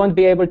you won't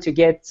be able to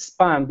get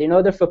spammed. In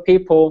order for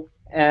people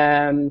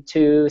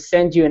to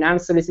send you an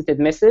unsolicited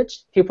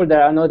message, people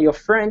that are not your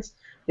friends,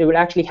 they will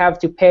actually have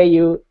to pay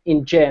you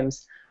in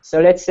GEMS.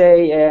 So let's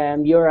say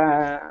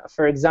you're,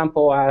 for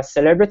example, a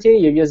celebrity,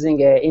 you're using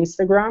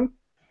Instagram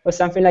or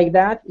something like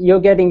that, you're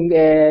getting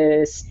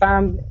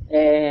spam,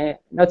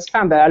 not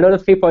spam, but a lot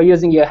of people are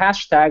using your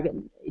hashtag.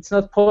 It's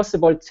not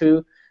possible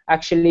to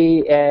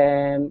actually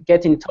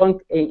get in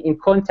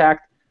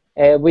contact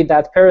with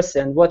that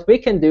person. What we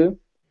can do,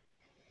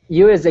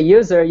 you as a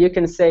user, you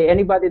can say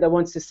anybody that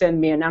wants to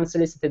send me an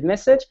unsolicited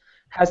message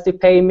has to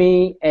pay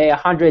me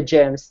 100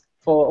 GEMS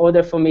for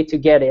order for me to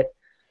get it.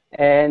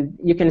 And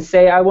you can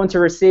say I want to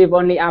receive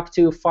only up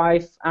to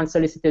 5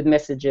 unsolicited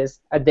messages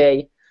a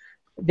day.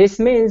 This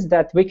means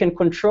that we can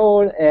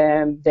control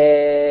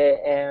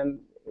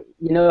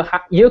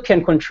you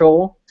can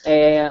control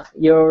the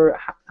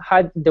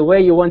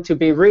way you want to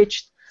be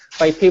reached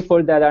by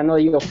people that are not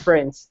your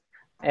friends.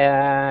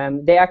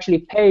 they actually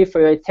pay for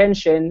your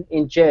attention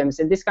in gems,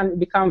 and this can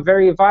become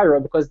very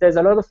viral because there's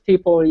a lot of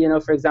people,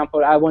 for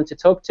example, I want to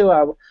talk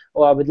to,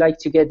 or I would like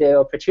to get the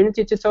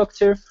opportunity to talk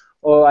to,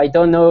 or I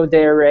don't know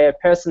their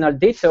personal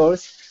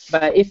details,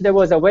 but if there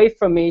was a way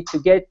for me to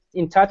get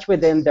in touch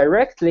with them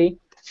directly,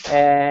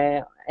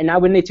 and I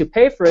would need to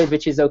pay for it,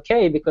 which is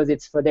okay because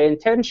it's for their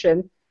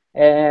intention,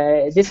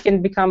 this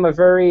can become a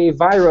very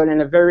viral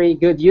and a very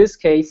good use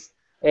case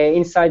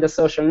inside a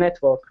social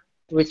network.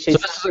 Which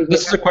is so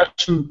this is a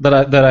question that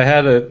I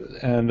had,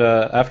 and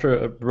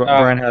after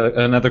Brian had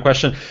another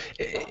question,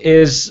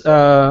 is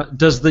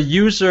does the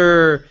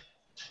user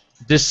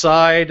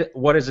decide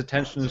what his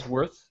attention is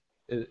worth?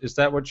 Is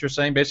that what you're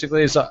saying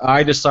basically? Is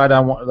I decide I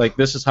want, like,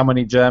 this is how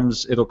many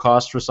gems it'll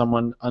cost for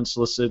someone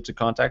unsolicited to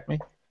contact me?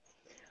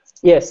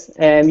 Yes,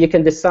 you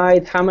can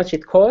decide how much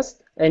it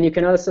costs, and you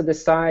can also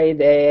decide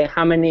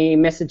how many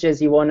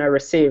messages you want to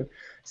receive.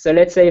 So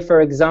let's say,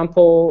 for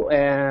example,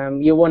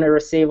 you want to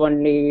receive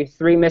only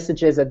 3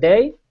 messages a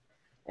day.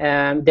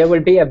 There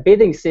will be a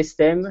bidding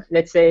system.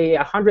 Let's say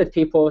 100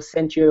 people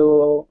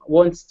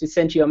wants to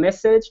send you a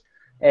message,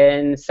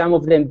 and some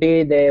of them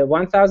bid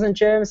 1,000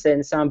 gems,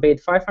 and some bid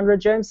 500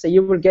 gems. So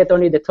you will get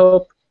only the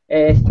top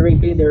 3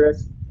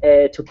 bidders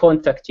to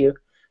contact you.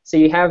 So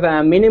you have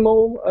a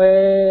minimal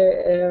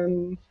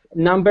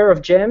number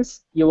of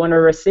gems you want to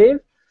receive,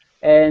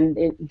 and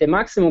the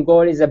maximum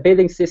goal is a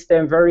bidding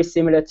system very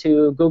similar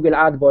to Google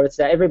AdWords,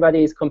 that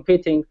everybody is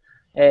competing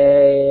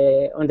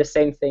on the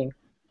same thing.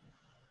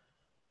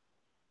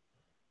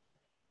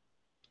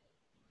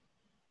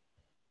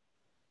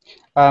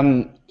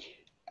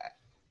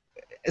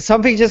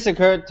 Something just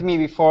occurred to me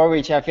before,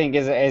 which I think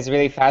is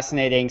really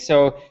fascinating.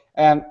 So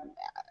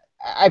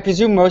I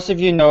presume most of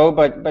you know,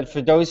 but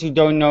for those who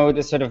don't know,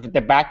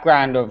 the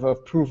background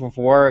of proof of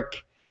work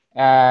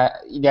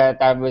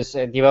that was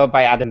developed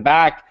by Adam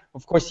Back.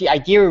 Of course, the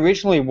idea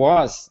originally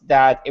was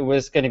that it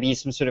was going to be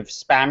some sort of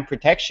spam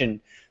protection.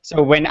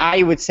 So when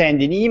I would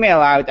send an email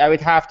out, I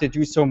would have to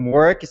do some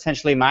work,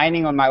 essentially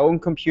mining on my own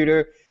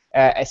computer,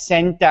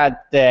 send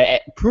the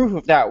proof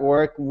of that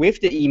work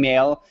with the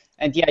email.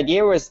 And the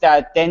idea was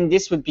that then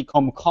this would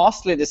become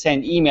costly to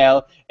send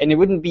email, and it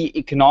wouldn't be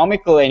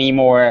economical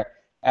anymore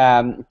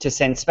to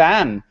send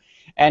spam.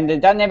 And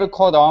that never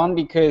caught on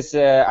because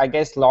I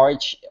guess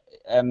large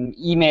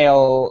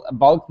email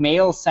bulk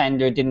mail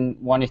sender didn't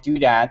want to do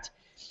that.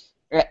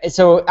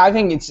 So I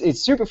think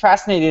it's super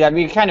fascinating that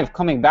we're kind of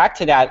coming back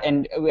to that,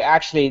 and we're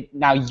actually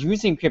now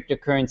using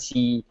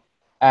cryptocurrency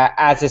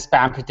as a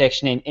spam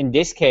protection in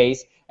this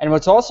case. And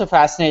what's also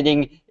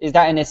fascinating is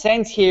that in a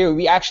sense here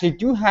we actually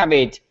do have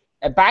it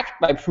backed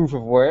by proof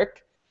of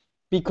work,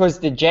 because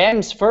the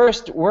gems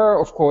first were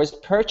of course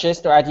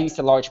purchased, or at least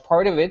a large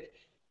part of it,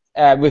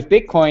 with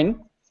Bitcoin,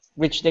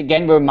 which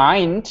again were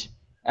mined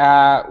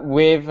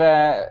with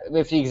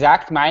the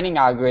exact mining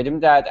algorithm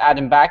that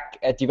Adam Back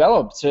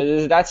developed.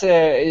 So that's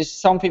is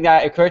something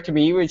that occurred to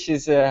me, which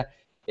is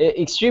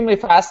extremely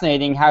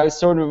fascinating. How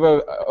sort of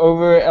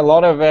over a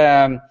lot of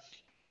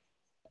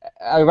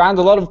around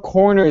a lot of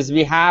corners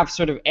we have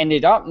sort of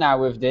ended up now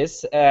with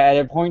this at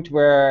a point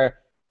where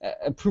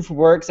proof of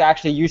work is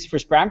actually used for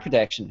spam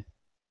protection.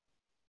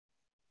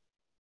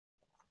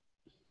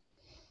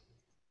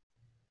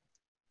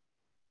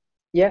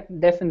 Yeah,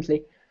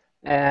 definitely.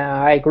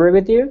 I agree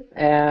with you.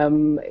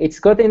 It's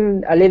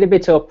gotten a little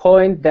bit to a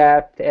point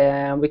that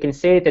we can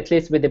see it, at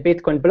least with the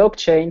Bitcoin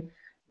blockchain,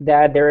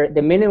 that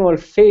the minimal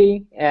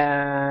fee,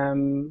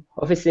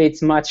 obviously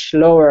it's much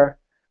lower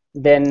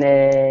than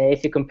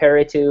if you compare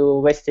it to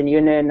Western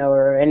Union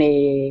or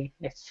any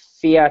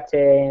fiat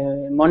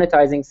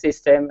monetizing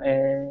system,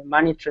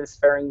 money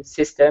transferring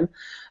system.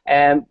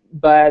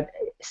 But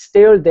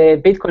still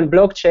the Bitcoin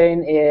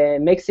blockchain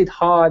makes it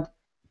hard,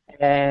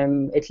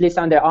 at least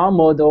under our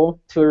model,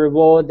 to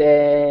reward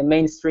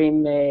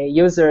mainstream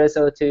users,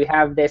 or to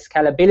have the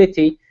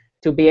scalability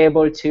to be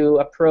able to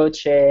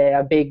approach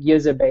a big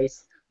user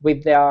base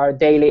with our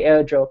daily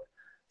airdrop.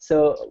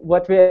 So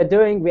what we are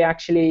doing, we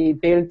actually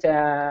built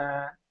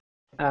a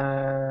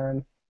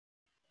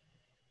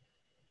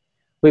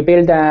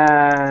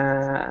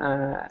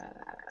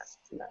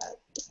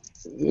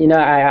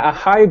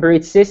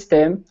hybrid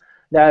system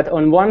that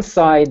on one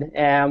side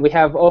we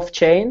have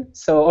off-chain,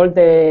 so all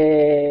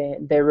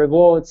the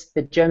rewards,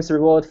 the gems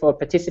reward for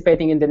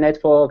participating in the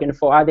network and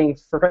for adding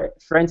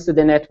friends to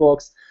the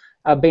networks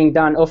are being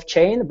done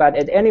off-chain, but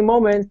at any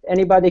moment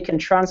anybody can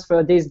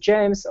transfer these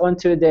gems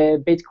onto the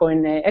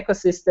Bitcoin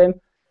ecosystem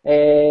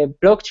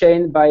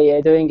blockchain by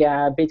doing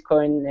a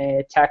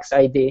Bitcoin tax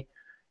ID.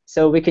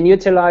 So we can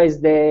utilize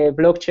the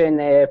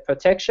blockchain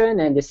protection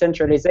and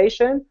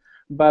decentralization,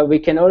 but we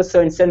can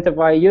also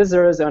incentivize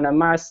users on a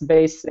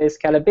mass-based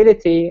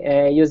scalability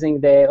using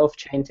the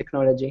off-chain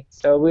technology.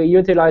 So we're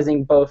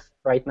utilizing both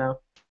right now.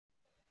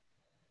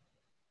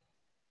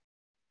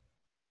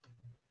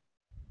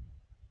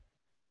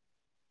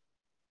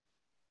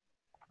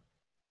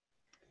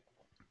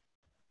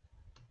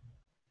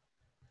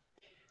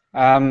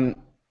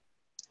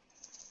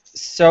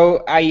 So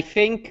So I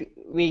think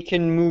we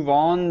can move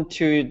on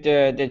to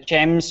the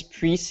gems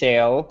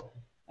pre-sale,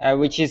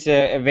 which is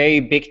a very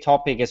big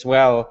topic as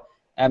well.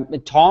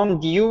 Tom,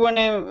 do you want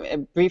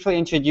to briefly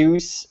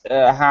introduce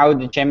how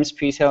the gems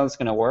pre-sale is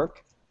going to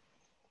work?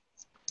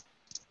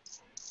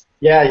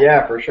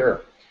 Yeah, for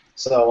sure.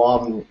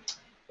 So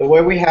the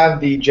way we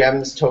have the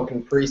GEMS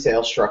token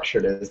pre-sale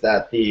structured is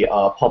that the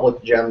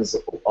public GEMS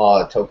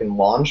token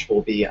launch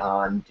will be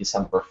on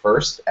December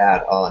 1st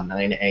at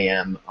 9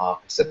 a.m.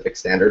 Pacific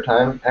Standard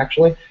Time,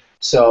 actually.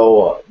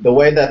 So the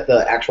way that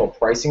the actual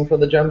pricing for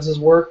the GEMS has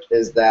worked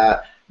is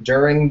that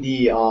during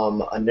the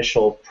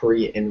initial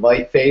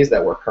pre-invite phase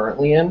that we're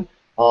currently in,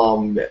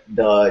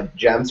 the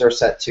gems are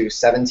set to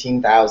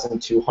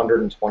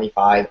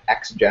 17,225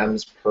 X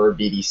gems per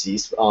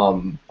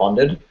BDC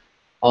funded.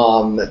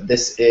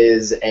 This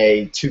is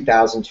a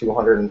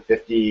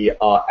 2,250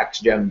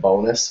 X gem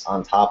bonus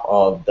on top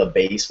of the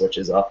base, which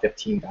is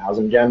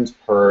 15,000 gems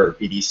per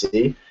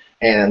BDC.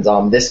 And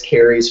this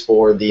carries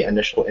for the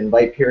initial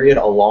invite period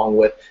along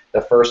with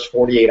the first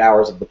 48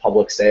 hours of the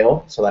public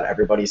sale, so that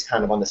everybody's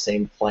kind of on the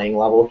same playing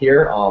level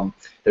here.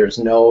 There's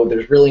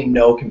really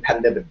no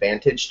competitive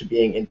advantage to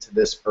being into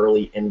this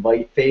early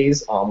invite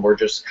phase. We're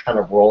just kind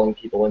of rolling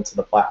people into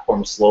the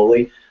platform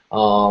slowly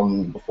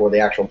before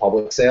the actual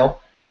public sale.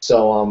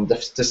 So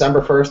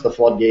December 1st, the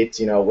floodgates,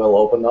 will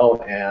open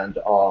though, and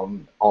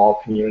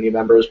all community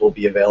members will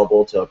be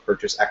available to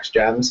purchase X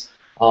gems.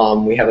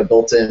 We have a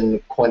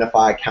built-in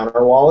Koinify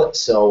counter wallet,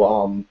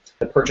 so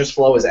the purchase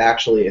flow is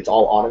it's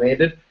all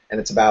automated, and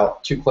it's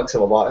about 2 clicks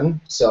of a button.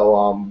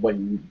 So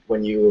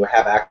when you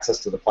have access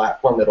to the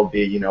platform, it'll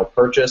be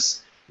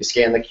purchase. You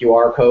scan the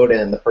QR code,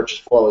 and the purchase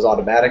flow is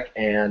automatic,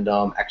 and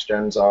X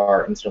gems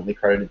are instantly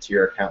credited to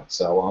your account.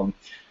 So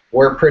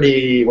we're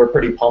pretty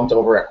pumped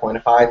over at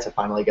Koinify to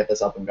finally get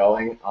this up and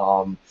going.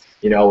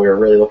 We're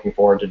really looking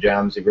forward to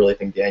gems. We really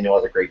think Daniel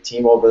has a great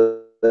team over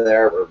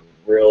there. We're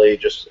really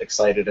just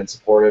excited and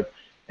supportive,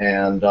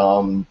 and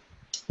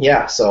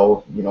yeah,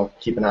 so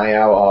keep an eye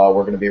out.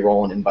 We're going to be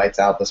rolling invites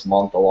out this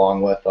month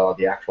along with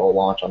the actual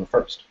launch on the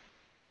 1st.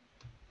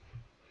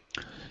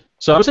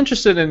 So I was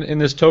interested in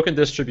this token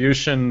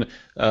distribution.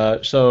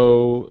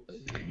 So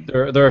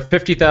there are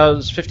 50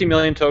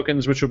 million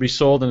tokens which will be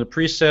sold in the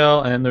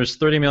pre-sale, and there's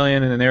 30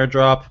 million in an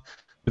airdrop,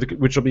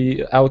 which will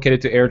be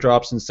allocated to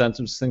airdrops,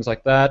 incentives, things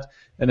like that.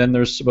 And then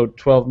there's about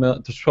 12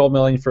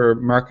 million for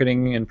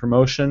marketing and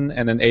promotion,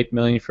 and then 8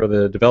 million for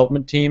the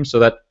development team. So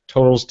that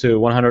totals to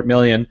 100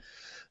 million.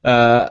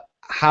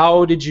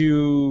 How did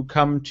you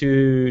come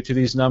to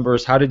these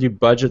numbers? How did you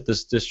budget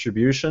this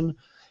distribution?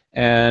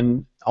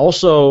 And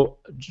also,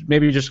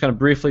 maybe just kind of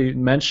briefly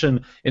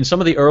mention, in some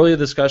of the earlier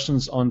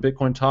discussions on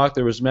Bitcoin Talk,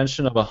 there was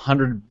mention of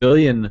 10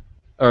 billion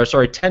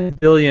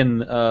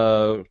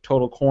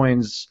total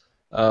coins.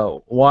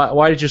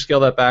 Why did you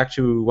scale that back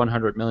to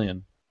 100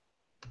 million?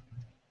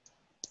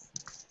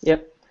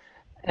 Yep.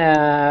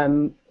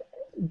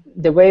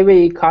 The way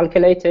we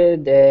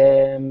calculated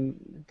the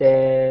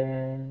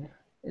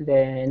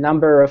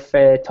number of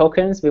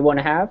tokens we want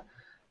to have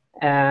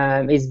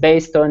is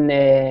based on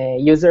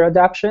user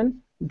adoption.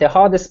 The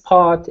hardest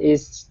part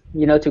is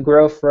to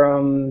grow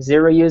from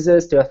 0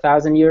 users to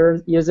 1,000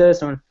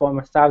 users, and from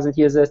 1,000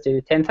 users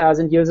to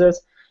 10,000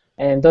 users,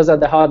 and those are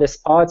the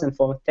hardest parts. And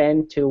from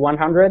 10 to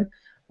 100,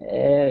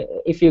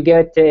 if you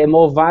get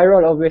more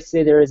viral,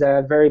 obviously there is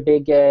a very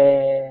big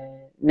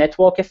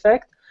network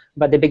effect,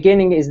 but the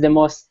beginning is the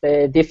most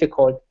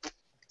difficult.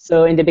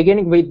 So in the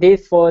beginning, we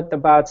did thought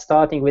about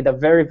starting with a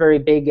very, very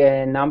big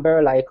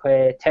number, like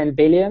 10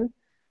 billion,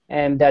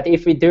 and that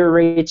if we do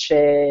reach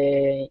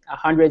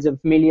hundreds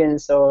of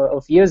millions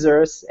of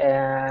users,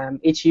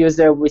 each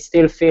user, we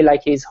still feel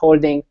like he's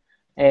holding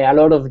a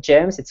lot of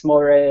gems. It's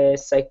more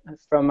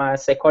from a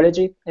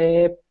psychology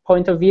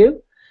point of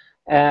view.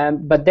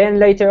 But then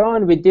later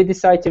on, we did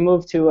decide to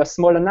move to a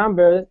smaller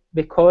number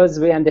because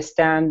we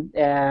understand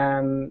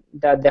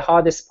that the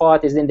hardest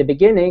part is in the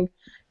beginning.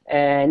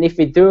 And if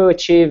we do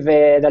achieve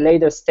the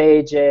later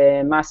stage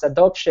mass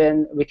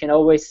adoption, we can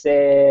always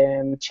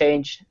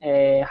change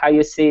how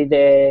you see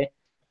the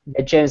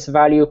gems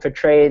value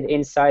portrayed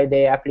inside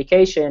the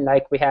application.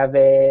 Like we have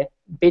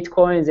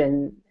Bitcoins,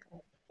 and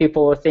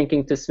people were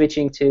thinking to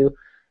switching to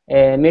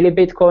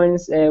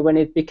millibitcoins when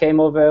it became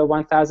over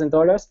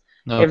 $1,000.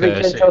 Okay, every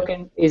gem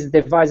token is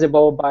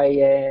divisible by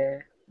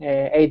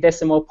a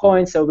decimal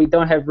point, so we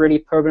don't have really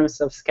problems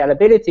of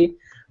scalability.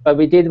 But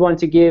we did want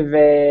to give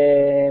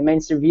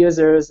mainstream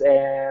users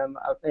a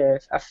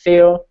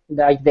feel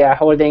like they are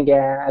holding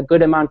a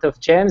good amount of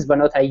gems, but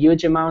not a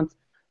huge amount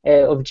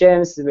of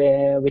gems,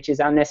 which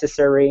is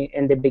unnecessary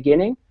in the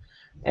beginning.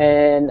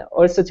 And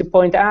also to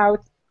point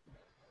out,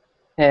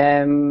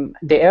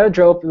 the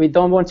airdrop, we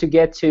don't want to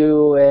get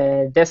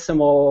to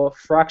decimal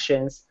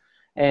fractions.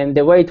 And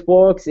the way it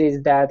works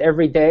is that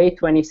every day,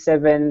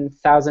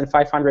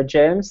 27,500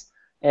 gems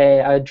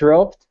are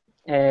dropped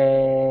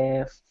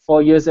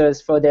for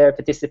users for their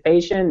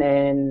participation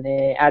and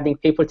adding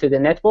people to the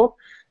network.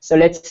 So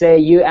let's say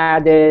you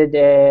added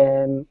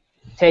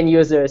 10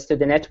 users to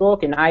the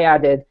network, and I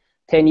added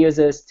 10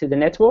 users to the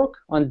network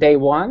on day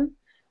 1,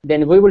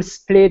 then we will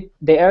split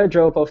the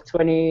airdrop of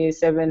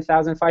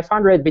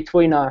 27,500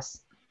 between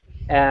us.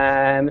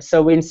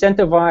 So we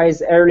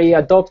incentivize early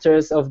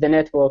adopters of the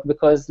network,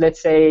 because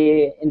let's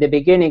say in the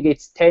beginning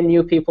it's 10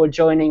 new people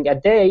joining a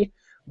day.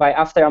 By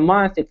after a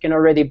month, it can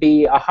already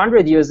be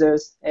 100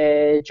 users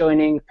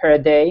joining per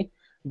day,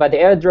 but the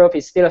airdrop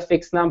is still a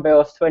fixed number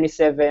of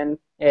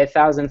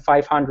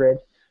 27,500.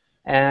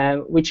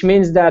 Which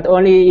means that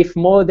only if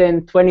more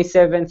than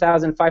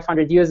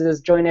 27,500 users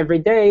join every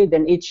day,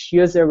 then each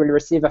user will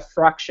receive a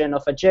fraction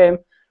of a gem,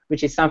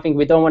 which is something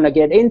we don't want to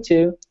get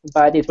into,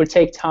 but it will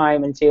take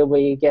time until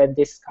we get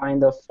this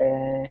kind of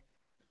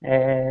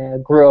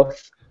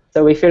growth.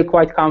 So we feel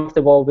quite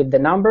comfortable with the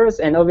numbers,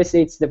 and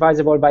obviously it's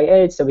divisible by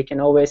 8, so we can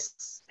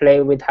always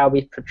play with how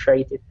we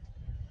portray it.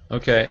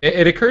 Okay.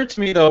 It occurred to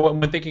me, though,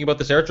 when thinking about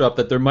this airdrop,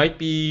 that there might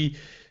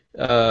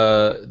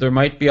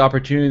be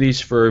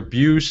opportunities for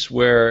abuse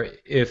where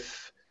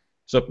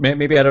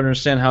maybe I don't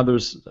understand how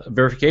those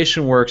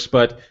verification works,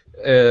 but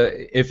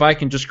if I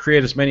can just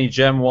create as many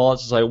gem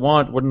wallets as I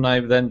want, wouldn't I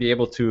then be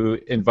able to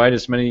invite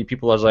as many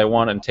people as I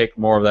want and take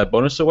more of that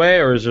bonus away?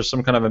 Or is there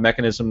some kind of a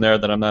mechanism there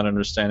that I'm not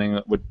understanding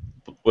that would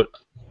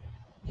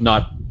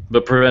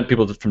prevent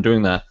people from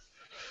doing that?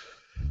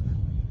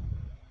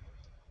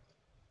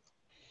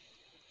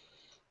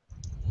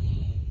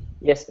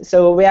 Yes,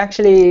 so we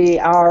actually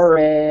are,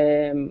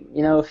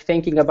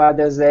 thinking about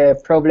those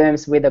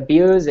problems with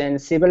abuse and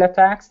cyber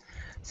attacks.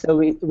 So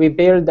we're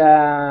building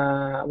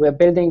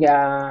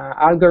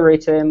an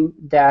algorithm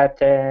that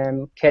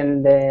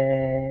can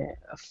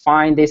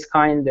find this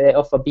kind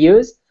of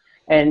abuse,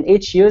 and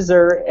each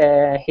user,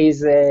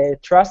 his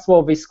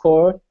trustworthy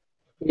score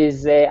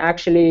is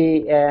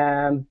actually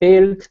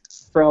built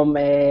from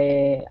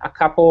a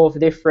couple of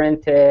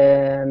different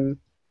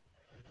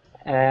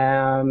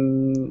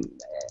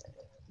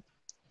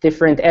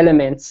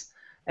elements.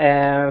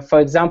 For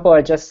example,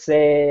 I just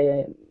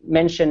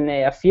mention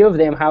a few of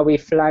them, how we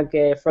flag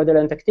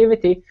fraudulent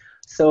activity.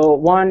 So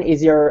one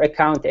is your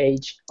account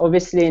age.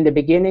 Obviously, in the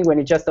beginning, when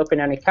you just open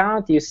an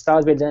account, you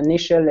start with the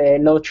initial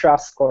low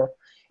trust score.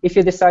 If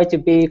you decide to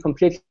be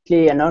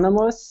completely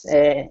anonymous,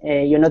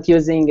 you're not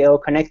using or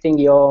connecting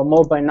your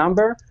mobile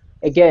number,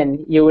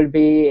 again, you will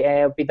be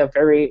with a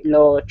very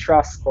low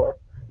trust score.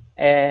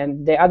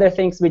 And the other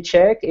things we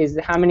check is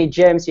how many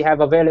gems you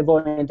have available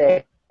in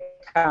the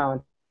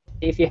account.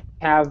 If you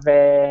have,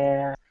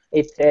 it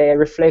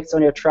reflects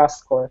on your trust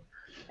score.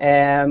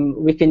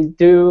 We can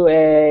do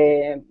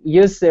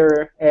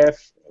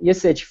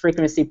usage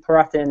frequency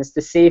patterns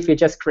to see if you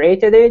just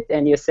created it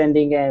and you're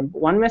sending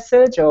one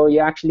message, or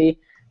you're actually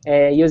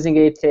using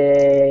it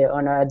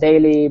on a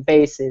daily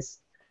basis.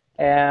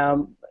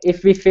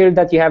 If we feel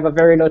that you have a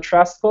very low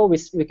trust score,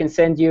 we can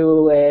send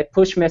you a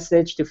push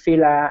message to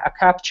fill a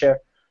captcha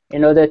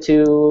in order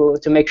to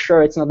make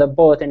sure it's not a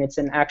bot and it's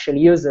an actual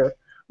user.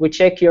 We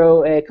check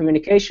your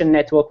communication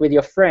network with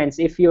your friends.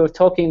 If you're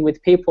talking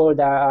with people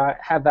that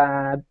have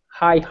a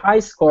high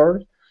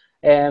score,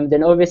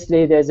 then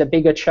obviously there's a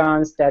bigger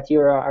chance that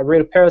you're a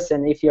real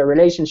person. If your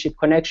relationship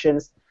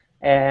connections,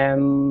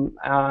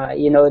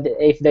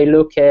 if they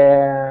look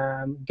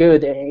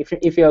good,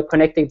 if you're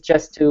connected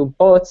just to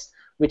bots,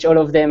 which all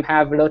of them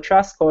have low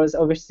trust scores,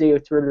 obviously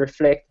it will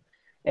reflect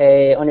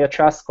on your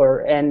trust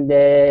score. And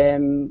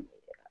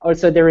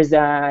also, there is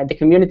the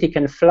community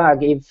can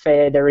flag if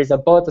there is a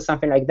bot or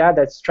something like that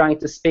that's trying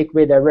to speak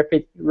with a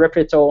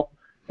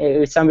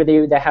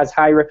somebody that has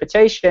high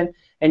reputation,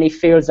 and he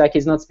feels like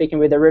he's not speaking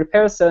with a real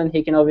person.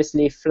 He can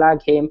obviously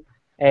flag him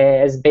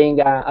as being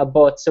a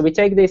bot. So we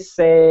take these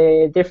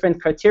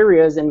different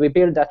criteria and we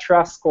build a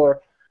trust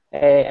score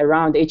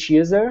around each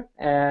user.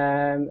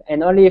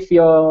 And only if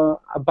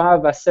you're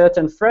above a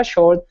certain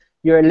threshold,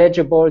 you're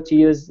eligible to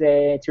use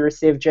to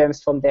receive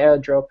gems from the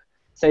airdrop.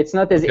 So it's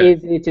not as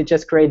easy to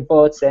just create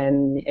bots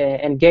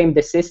and game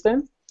the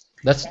system.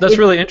 That's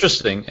really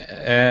interesting,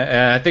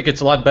 and I think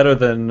it's a lot better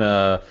than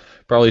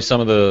probably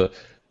some of the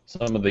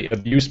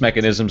abuse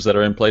mechanisms that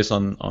are in place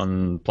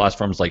on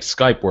platforms like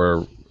Skype,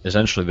 where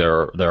essentially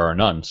there are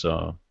none.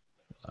 So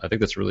I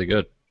think that's really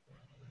good.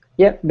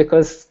 Yeah,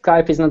 because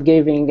Skype is not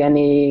giving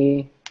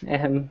any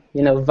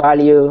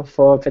value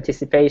for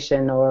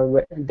participation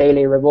or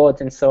daily reward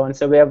and so on.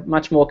 So we are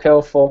much more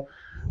careful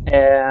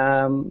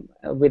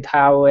with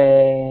how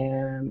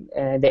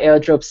the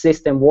airdrop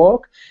system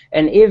work.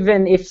 And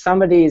even if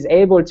somebody is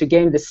able to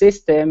game the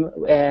system,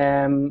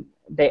 the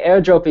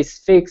airdrop is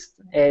fixed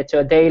to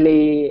a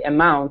daily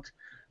amount.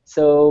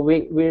 So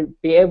we'll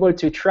be able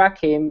to track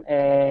him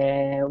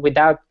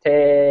without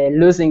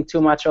losing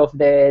too much of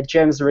the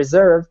gems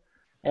reserve,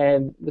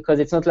 because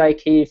it's not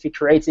like if he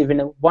creates even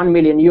 1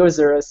 million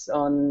users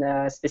on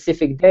a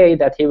specific day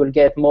that he will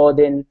get more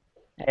than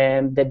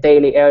the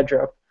daily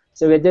airdrop.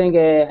 So we're doing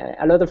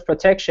a lot of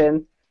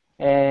protection.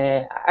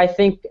 I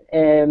think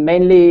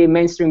mainly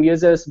mainstream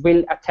users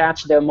will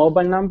attach their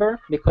mobile number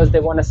because they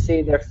want to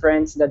see their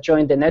friends that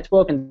join the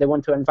network and they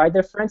want to invite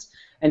their friends.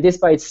 And this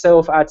by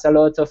itself adds a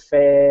lot of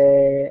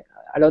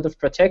a lot of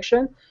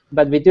protection,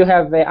 but we do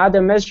have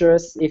other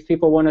measures if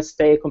people want to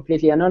stay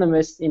completely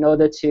anonymous in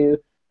order to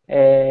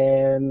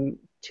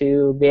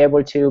be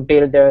able to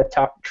build their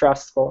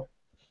trust score.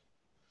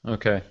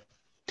 Okay.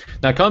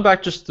 Now, coming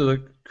back just to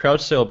the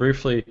crowd sale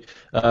briefly,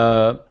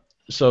 part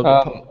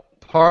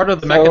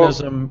of the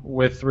mechanism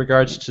with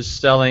regards to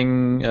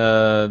selling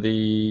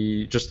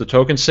the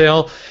token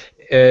sale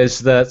is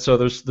that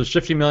there's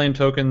 50 million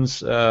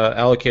tokens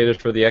allocated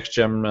for the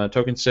XGEM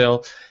token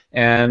sale,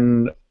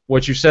 and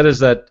what you said is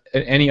that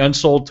any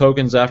unsold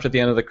tokens after the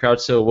end of the crowd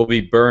sale will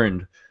be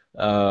burned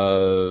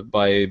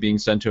by being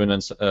sent to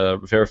a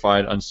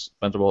verified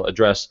unspendable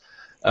address.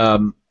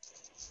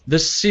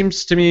 This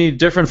seems to me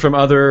different from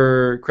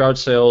other crowd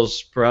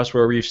sales, perhaps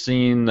where we've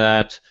seen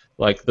that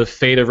like the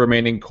fate of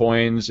remaining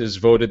coins is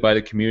voted by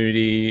the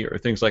community or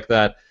things like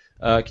that.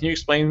 Can you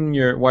explain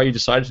why you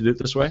decided to do it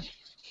this way?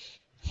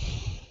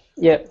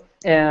 Yeah,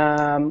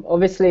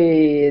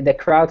 obviously the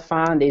crowd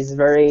fund is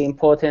very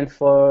important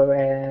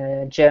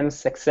for GEM's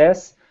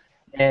success.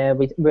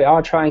 We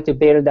are trying to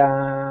build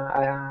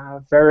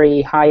a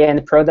very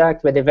high-end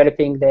product. We're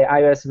developing the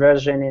iOS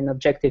version in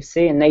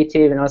Objective-C in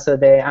native, and also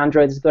the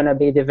Android is going to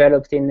be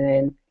developed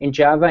in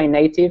Java in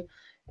native.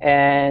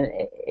 And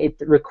it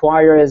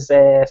requires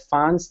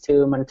funds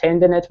to maintain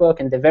the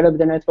network and develop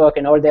the network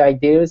and all the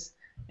ideas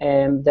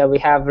that we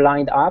have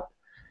lined up.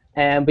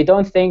 And we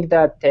don't think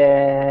that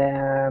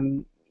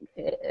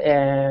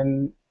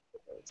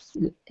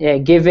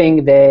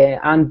giving the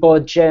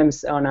unbought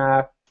gems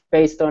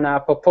based on a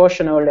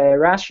proportional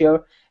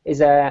ratio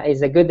is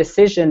a good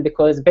decision,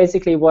 because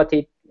basically what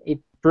it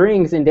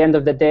brings in the end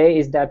of the day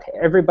is that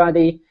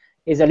everybody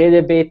is a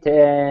little bit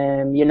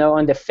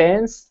on the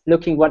fence,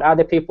 looking what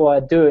other people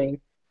are doing,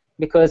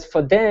 because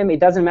for them it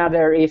doesn't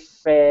matter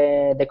if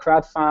the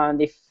crowd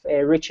fund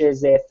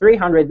reaches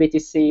 300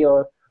 BTC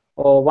or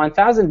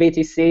 1,000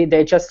 BTC.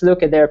 They just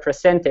look at their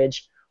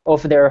percentage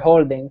of their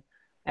holding.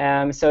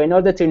 So in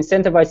order to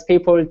incentivize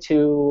people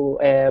to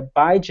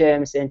buy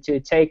gems and to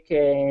take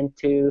and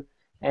to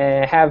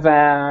have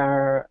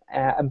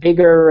a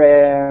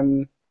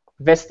bigger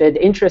vested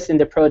interest in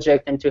the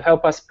project and to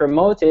help us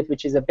promote it,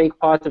 which is a big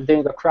part of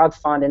doing a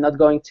crowdfund and not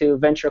going to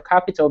venture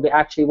capital, we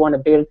actually want to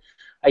build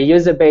a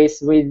user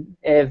base with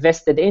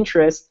vested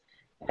interest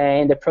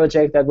in the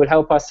project that will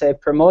help us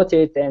promote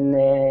it and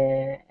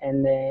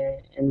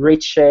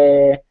reach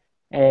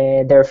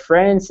their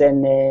friends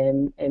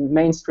and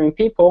mainstream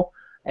people.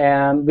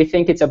 We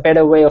think it's a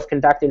better way of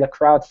conducting a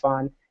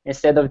crowdfund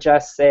instead of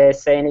just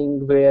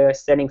saying we're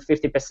selling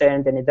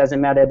 50% and it doesn't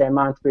matter the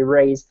amount we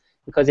raise,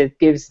 because it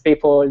gives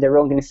people the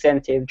wrong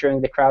incentive during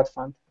the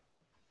crowdfund.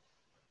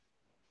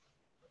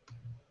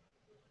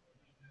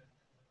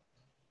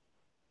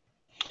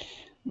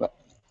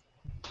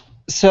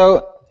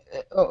 So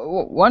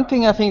one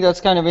thing I think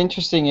that's kind of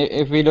interesting,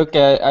 if we look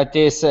at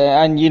this,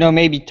 and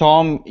maybe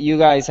Tom, you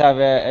guys have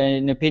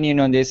an opinion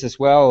on this as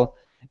well,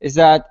 is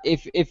that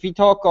if we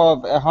talk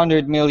of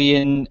 100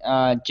 million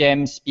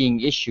gems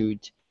being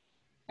issued,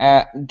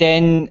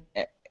 then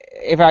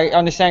if I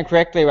understand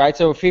correctly, right,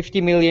 so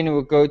 50 million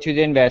will go to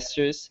the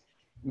investors,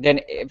 then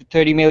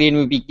 30 million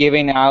will be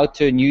given out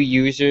to new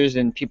users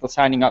and people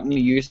signing up new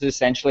users,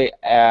 essentially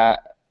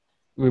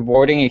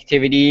rewarding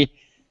activity.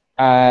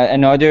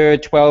 Another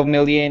 12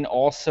 million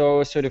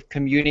also sort of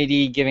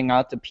community giving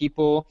out to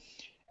people.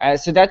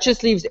 So that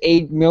just leaves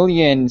 8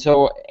 million,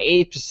 so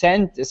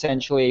 8%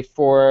 essentially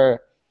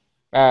for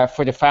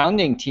the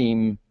founding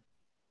team.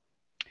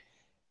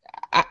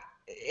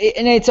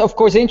 And it's of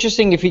course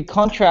interesting if we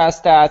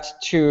contrast that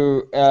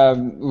to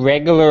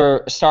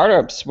regular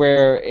startups,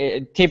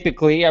 where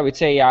typically, I would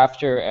say,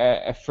 after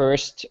a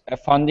first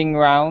funding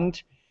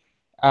round,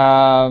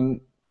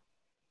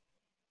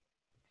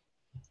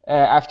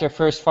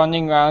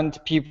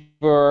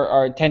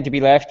 people tend to be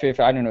left with,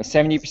 I don't know,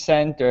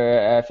 70%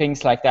 or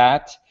things like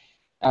that.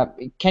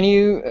 Can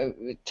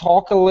you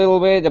talk a little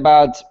bit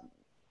about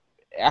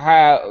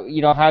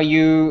how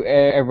you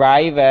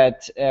arrive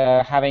at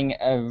having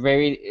a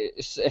very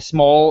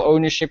small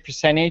ownership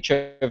percentage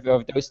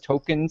of those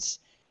tokens,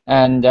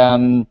 and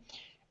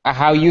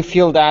how you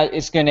feel that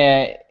is going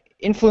to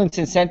influence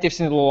incentives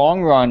in the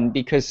long run?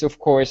 Because of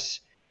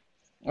course,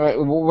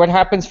 what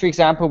happens, for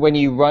example, when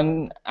you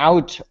run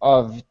out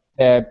of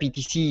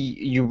BTC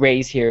you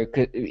raise here?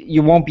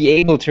 You won't be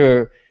able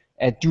to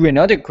do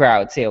another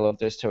crowd sale of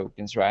those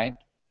tokens, right?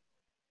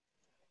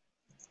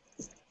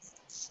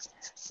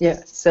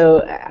 Yeah,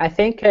 so I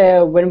think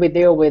when we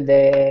deal with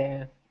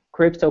the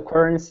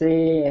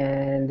cryptocurrency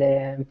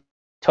and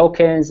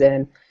tokens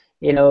and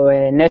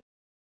networks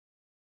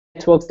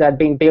that are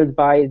being built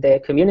by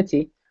the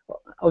community,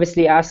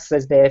 obviously us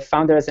as the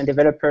founders and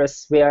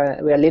developers, we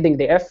are leading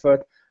the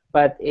effort,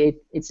 but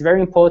it's very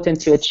important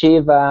to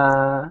achieve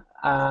a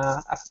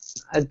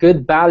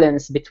good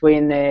balance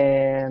between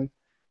the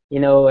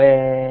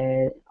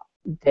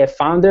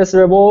founders'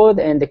 reward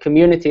and the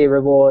community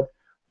reward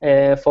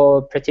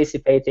for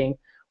participating.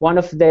 One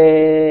of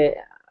the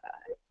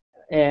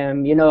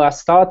a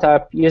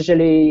startup,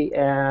 usually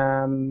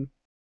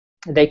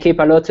they keep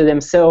a lot to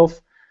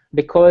themselves,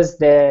 because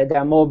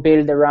they're more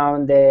built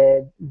around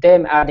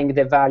them adding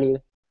the value,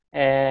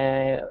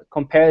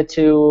 compared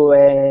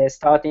to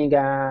starting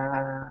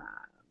an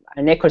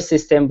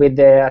ecosystem with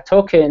a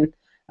token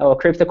or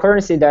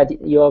cryptocurrency that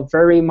you're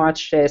very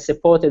much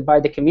supported by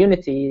the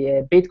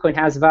community. Bitcoin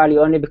has value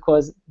only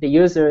because the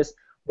users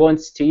want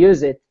to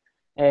use it.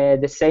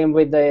 The same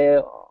with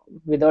all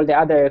the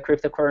other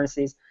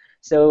cryptocurrencies.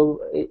 So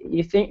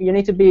you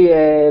need to be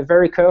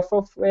very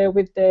careful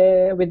with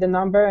the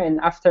number. And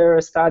after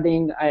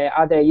studying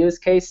other use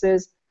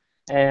cases,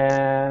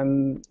 for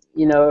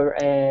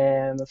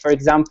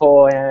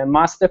example,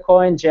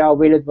 Mastercoin, J.R.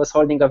 Willett was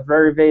holding a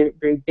very, very,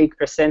 very big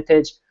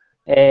percentage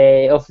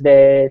of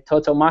the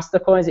total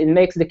Mastercoins. It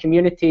makes the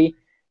community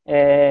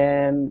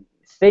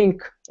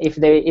think if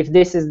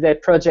this is the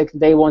project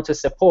they want to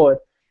support,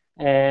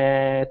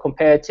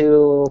 compared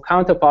to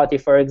Counterparty,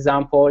 for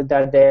example,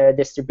 that the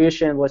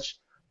distribution was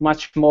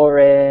much more,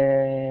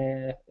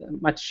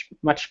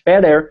 much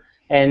better,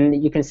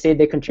 and you can see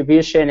the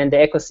contribution and the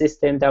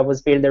ecosystem that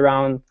was built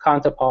around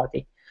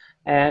Counterparty.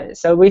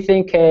 So we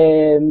think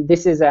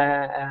this is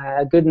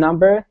a good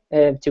number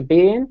to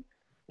be in.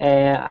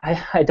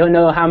 I don't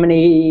know how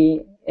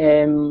many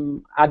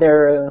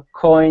other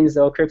coins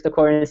or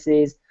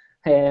cryptocurrencies,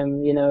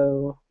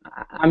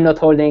 I'm not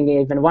holding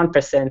even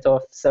 1%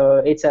 of.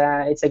 So it's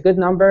a good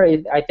number.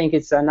 I think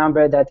it's a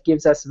number that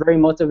gives us very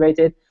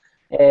motivated,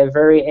 a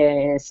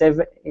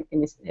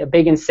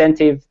big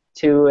incentive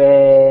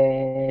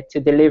to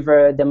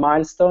deliver the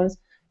milestones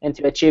and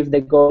to achieve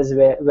the goals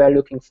we're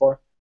looking for.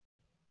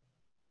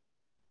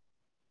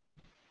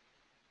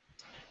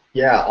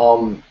 Yeah,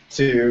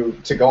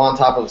 to go on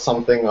top of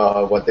something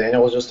what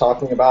Daniel was just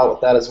talking about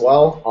with that as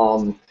well.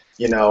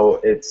 We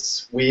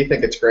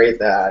think it's great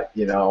that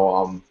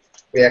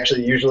we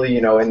actually usually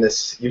in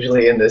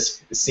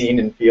this scene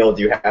and field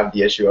you have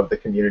the issue of the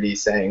community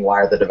saying,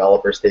 why are the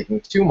developers taking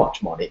too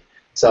much money?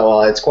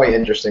 So it's quite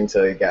interesting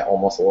to get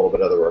almost a little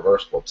bit of the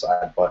reverse flip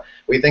side. But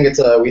we think it's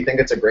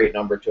a great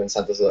number to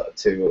incentivize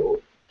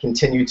to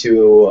continue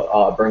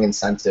to bring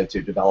incentive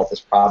to develop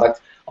this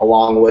product.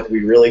 Along with,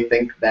 we really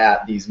think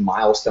that these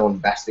milestone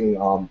vesting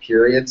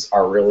periods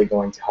are really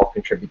going to help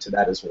contribute to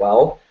that as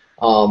well.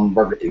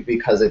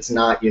 Because it's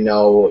not, you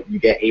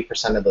get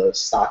 8% of the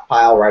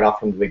stockpile right off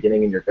from the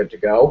beginning and you're good to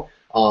go.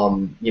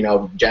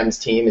 Jem's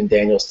team and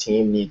Daniel's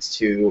team needs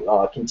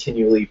to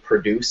continually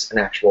produce an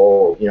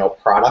actual,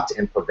 product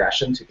and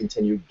progression to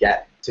continue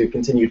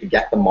to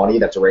get the money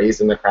that's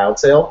raised in the crowd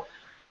sale.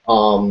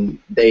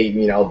 They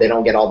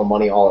don't get all the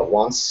money all at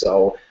once,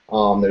 so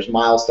there's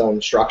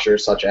milestone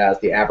structures such as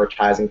the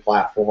advertising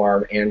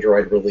platform,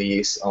 Android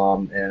release,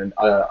 and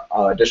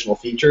additional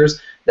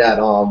features that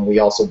we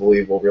also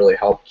believe will really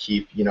help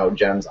keep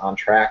Gems on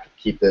track,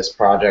 keep this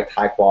project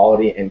high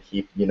quality, and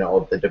keep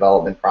the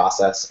development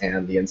process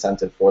and the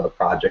incentive for the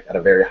project at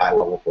a very high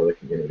level for the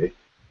community.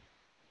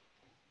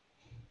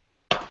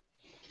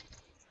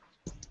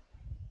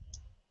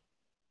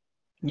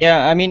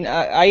 Yeah, I mean,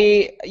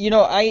 I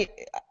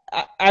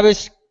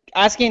was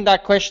asking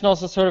that question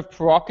also sort of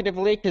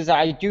provocatively because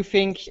I do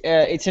think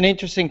it's an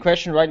interesting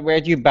question, right?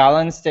 Where do you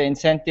balance the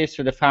incentives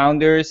for the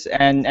founders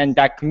and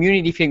that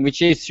community thing,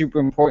 which is super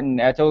important.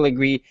 I totally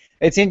agree.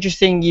 It's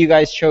interesting you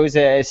guys chose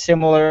a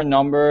similar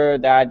number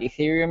that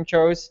Ethereum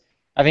chose.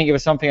 I think it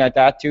was something like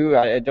that too.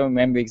 I don't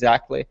remember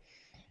exactly.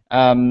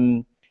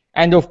 And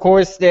of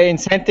course, the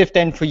incentive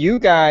then for you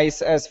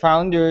guys as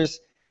founders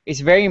is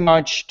very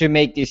much to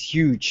make this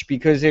huge,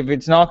 because if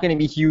it's not going to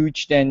be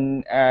huge,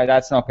 then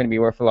that's not going to be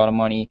worth a lot of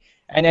money.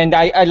 And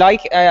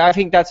I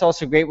think that's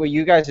also great what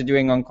you guys are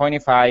doing on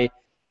Koinify,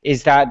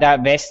 is that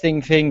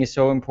vesting thing is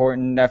so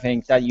important. I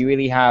think that you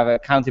really have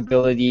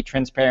accountability,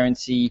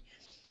 transparency,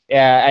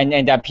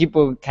 and that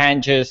people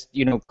can just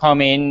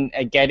come in,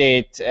 get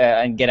it,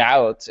 and get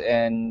out,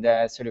 and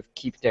sort of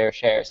keep their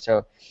shares.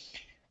 So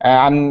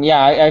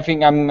I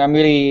think I'm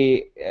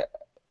really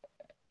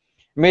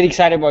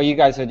excited about what you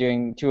guys are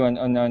doing too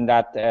on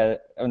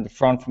that on the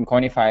front from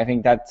Koinify. I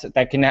think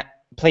that can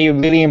play a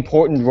really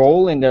important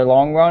role in the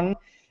long run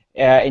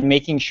in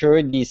making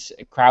sure these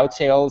crowd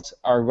sales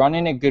are run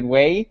in a good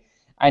way,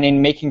 and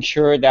in making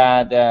sure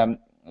that that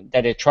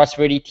they're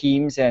trustworthy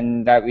teams,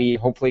 and that we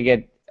hopefully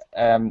get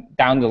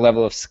down the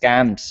level of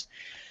scams.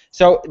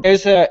 So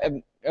there's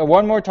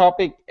one more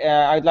topic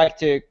I'd like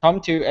to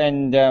come to,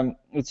 and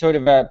it's sort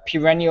of a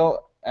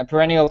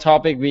perennial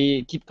topic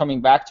we keep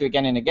coming back to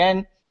again and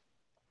again.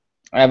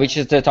 Which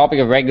is the topic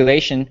of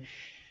regulation.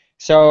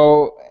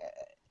 So,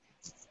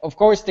 of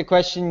course, the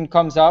question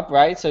comes up,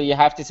 right? So you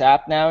have this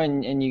app now,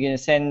 and you're going to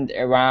send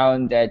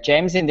around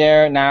gems in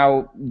there.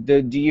 Now,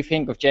 do you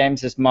think of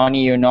gems as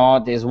money or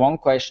not is one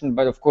question,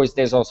 but of course,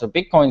 there's also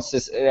Bitcoins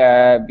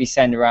to be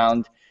sent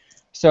around.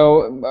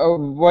 So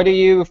what are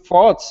your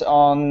thoughts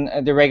on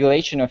the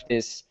regulation of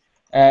this?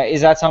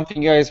 Is that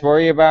something you guys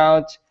worry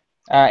about?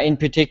 In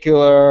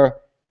particular,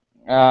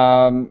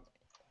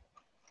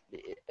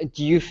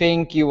 do you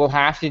think you will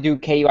have to do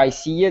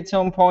KYC at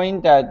some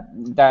point,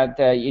 that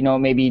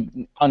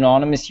maybe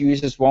anonymous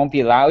users won't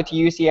be allowed to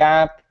use the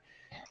app?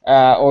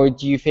 or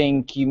do you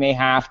think you may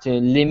have to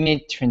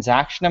limit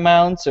transaction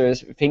amounts or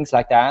things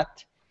like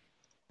that?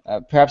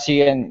 Perhaps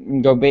you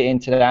can go a bit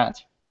into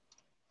that.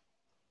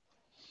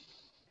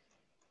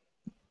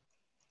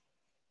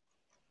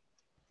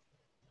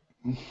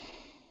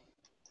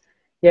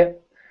 Yeah.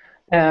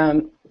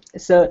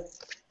 So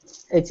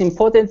it's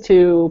important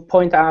to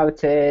point out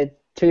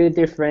two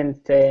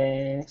different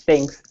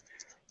things.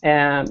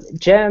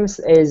 GEMS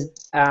is,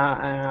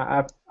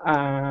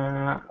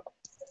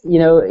 you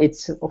know,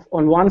 it's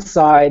on one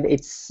side,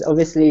 it's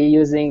obviously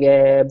using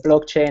a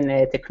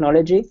blockchain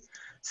technology,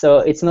 so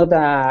it's not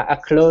a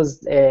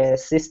closed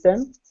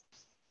system.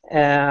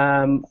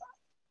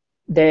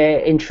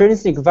 The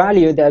intrinsic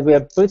value that we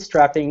are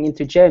bootstrapping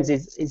into GEMS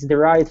is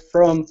derived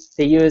from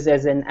the use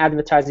as an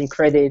advertising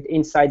credit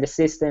inside the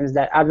systems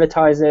that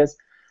advertisers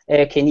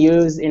can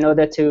use in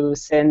order to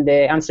send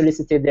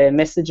unsolicited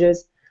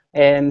messages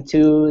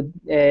to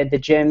the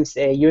GEMS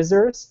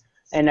users.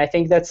 And I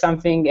think that's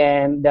something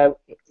that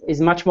is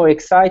much more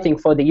exciting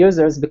for the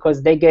users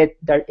because they get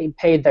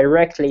paid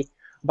directly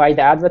by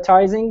the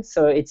advertising.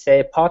 So it's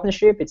a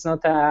partnership. It's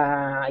not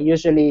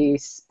usually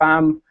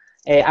spam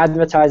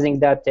advertising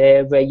that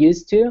we're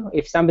used to.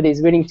 If somebody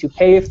is willing to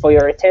pay for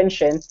your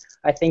attention,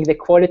 I think the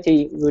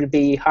quality will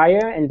be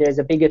higher, and there's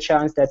a bigger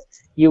chance that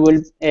you will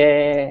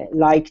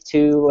like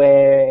to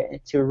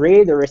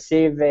read or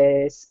receive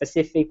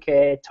specific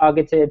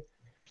targeted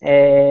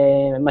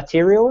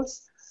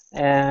materials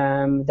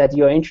that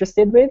you're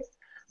interested with.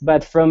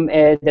 But from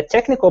the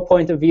technical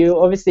point of view,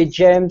 obviously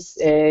GEMS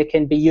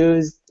can be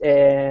used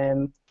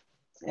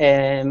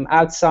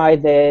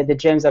outside the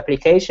GEMS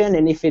application,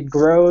 and if it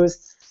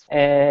grows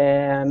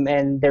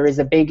and there is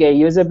a big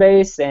user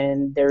base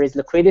and there is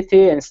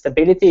liquidity and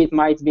stability, it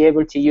might be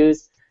able to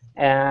use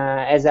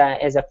as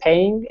a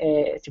paying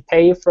to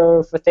pay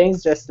for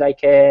things, just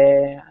like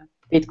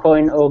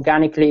Bitcoin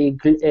organically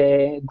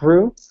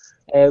grew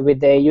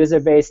with the user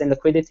base and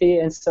liquidity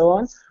and so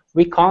on.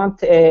 We can't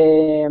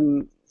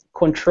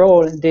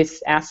control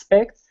this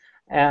aspect.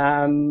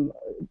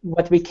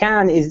 What we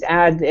can is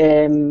add,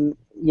 you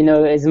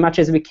know, as much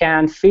as we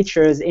can,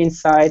 features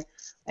inside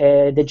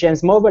the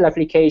GEMS mobile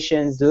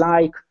applications,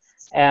 like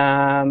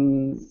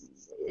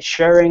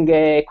sharing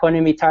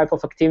economy type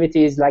of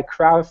activities like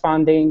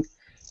crowdfunding,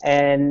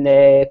 and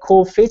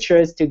cool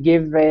features to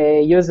give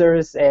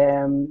users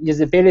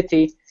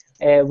usability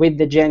with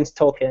the GEMS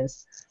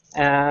tokens.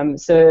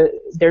 So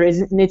there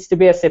needs to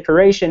be a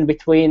separation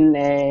between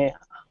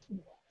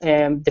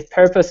the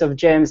purpose of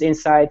GEMS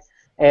inside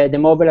the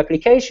mobile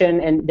application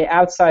and the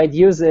outside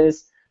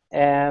uses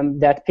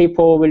that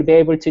people will be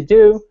able to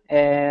do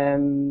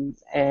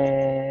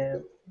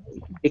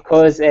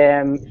because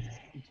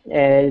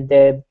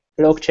the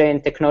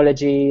blockchain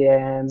technology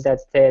that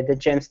the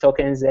GEMS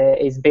tokens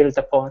is built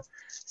upon.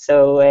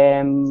 So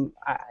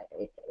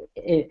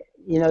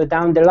you know,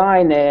 down the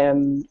line,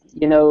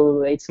 you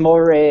know, it's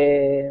more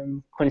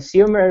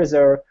consumers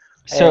or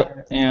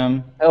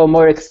or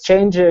more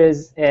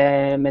exchanges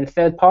and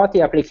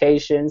third-party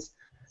applications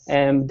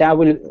that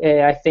will,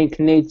 I think,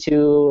 need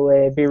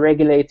to be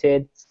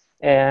regulated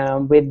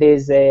with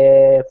these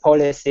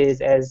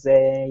policies, as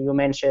you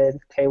mentioned,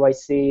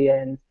 KYC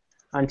and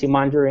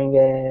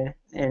anti-monitoring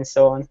and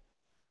so on.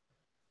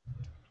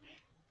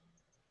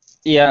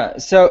 Yeah.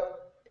 So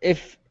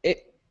if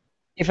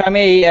I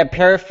may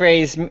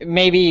paraphrase,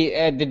 maybe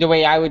the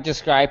way I would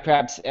describe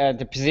perhaps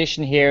the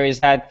position here is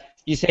that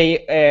you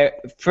say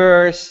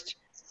first,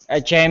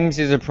 GEMS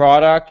is a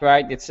product,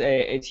 right?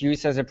 It's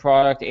used as a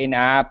product in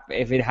app.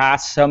 If it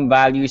has some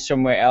value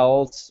somewhere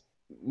else,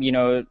 you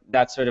know,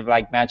 that's sort of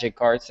like magic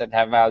cards that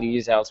have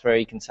values elsewhere.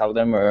 You can sell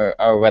them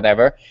or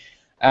whatever.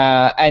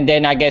 And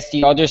then I guess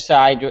the other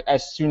side,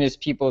 as soon as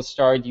people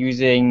start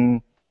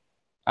using,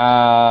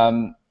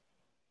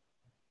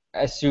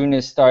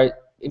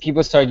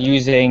 people start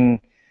using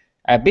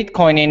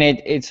Bitcoin in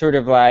it, it's sort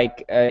of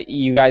like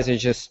you guys are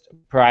just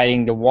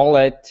providing the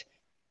wallet.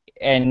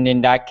 And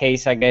in that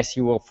case, I guess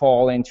you will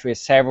fall into a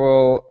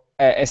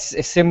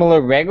similar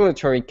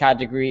regulatory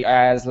category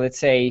as, let's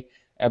say,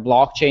 a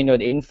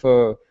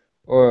blockchain.info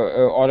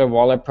or other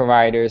wallet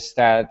providers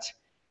that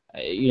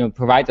you know,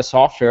 provide the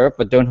software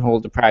but don't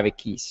hold the private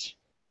keys,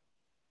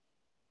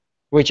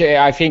 which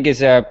I think is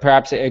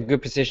perhaps a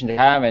good position to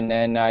have,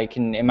 and I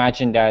can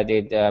imagine that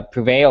it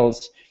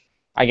prevails.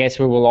 I guess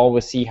we will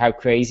always see how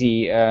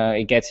crazy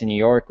it gets in New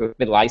York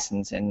with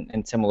license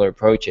and similar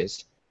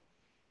approaches.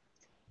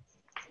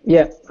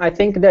 Yeah, I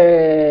think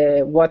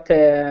what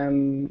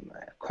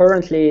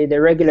currently the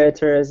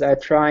regulators are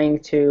trying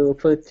to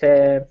put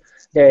their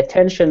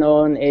attention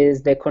on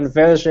is the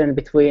conversion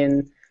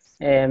between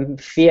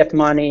fiat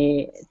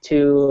money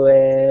to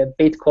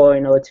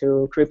Bitcoin or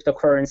to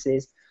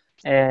cryptocurrencies.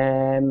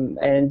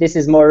 And this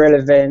is more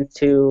relevant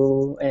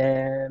to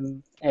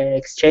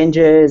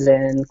exchanges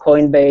and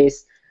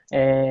Coinbase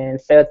and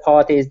third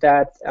parties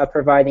that are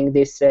providing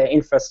this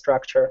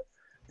infrastructure.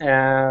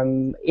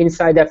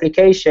 Inside the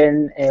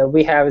application,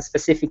 we have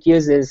specific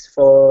uses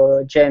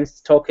for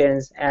GEMS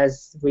tokens,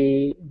 as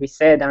we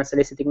said,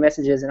 unsolicited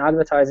messages and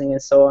advertising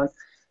and so on.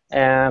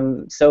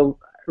 So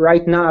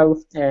right now,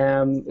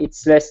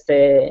 it's less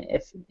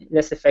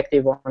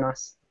effective on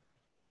us.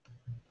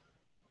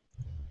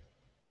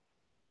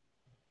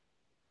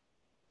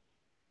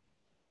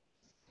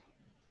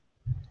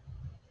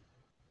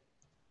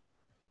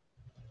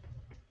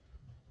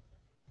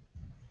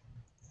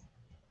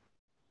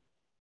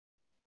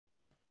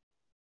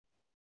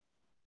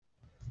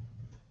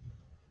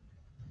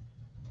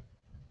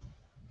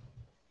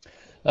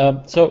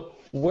 So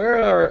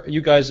where are you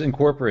guys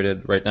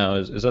incorporated right now?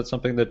 Is that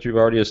something that you've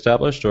already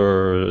established,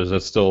 or is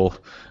that still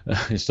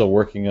you're still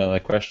working on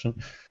that question?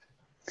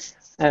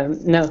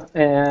 No,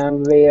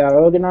 we are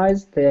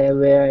organized.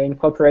 We are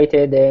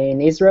incorporated in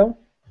Israel.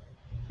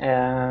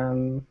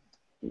 The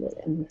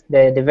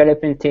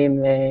development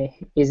team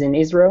is in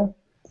Israel.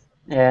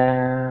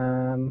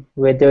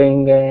 We're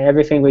doing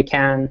everything we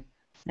can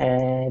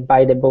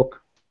by the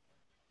book.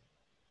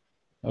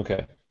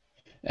 Okay.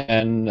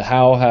 And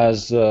how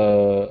has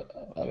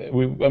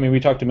we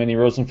talked to Manny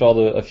Rosenfeld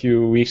a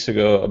few weeks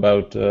ago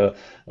about the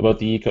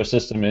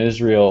ecosystem in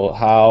Israel.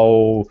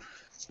 How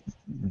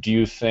do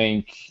you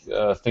think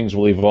things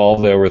will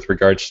evolve there with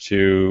regards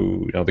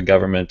to the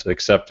government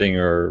accepting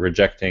or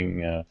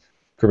rejecting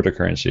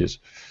cryptocurrencies?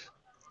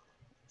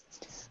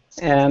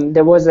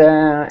 There was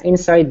a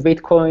Inside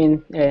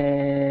Bitcoin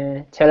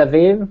Tel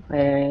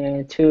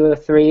Aviv 2 or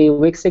 3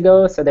 weeks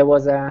ago. So there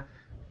was a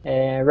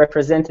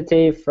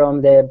representative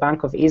from the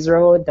Bank of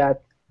Israel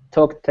that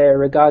talked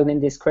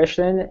regarding this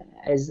question.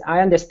 As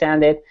I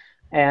understand it,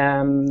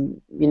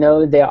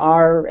 there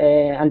are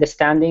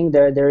understanding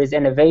there is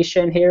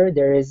innovation here.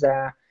 There is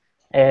a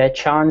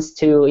chance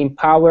to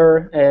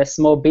empower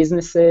small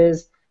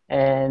businesses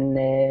and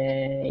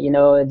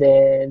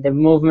the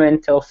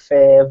movement of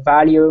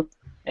value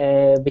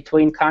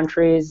between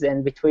countries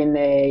and between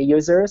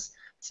users.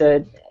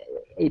 So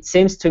it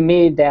seems to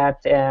me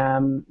that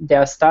they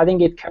are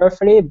studying it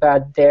carefully,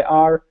 but they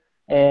are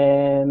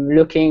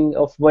looking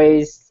of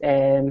ways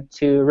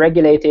to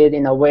regulate it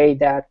in a way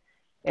that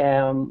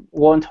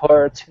won't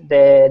hurt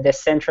the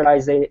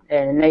centralized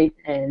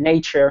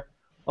nature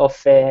of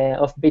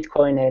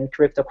Bitcoin and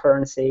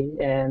cryptocurrency.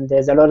 And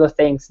there's a lot of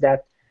things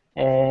that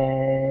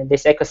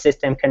this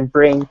ecosystem can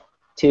bring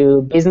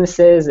to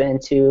businesses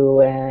and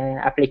to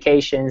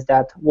applications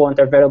that weren't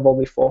available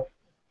before.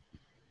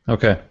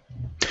 Okay.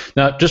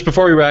 Now, just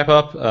before we wrap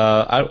up,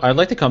 I'd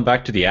like to come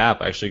back to the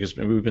app, actually, because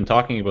we've been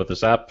talking about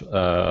this app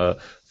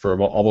for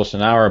almost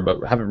an hour,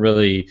 but haven't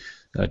really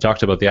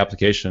talked about the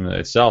application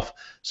itself.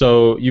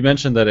 So you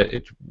mentioned that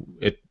it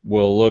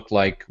will look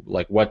like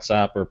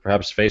WhatsApp or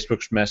perhaps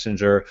Facebook's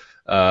Messenger.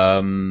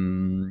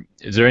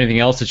 Is there anything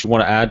else that you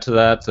want to add to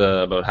that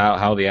about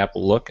how the app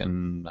will look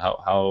and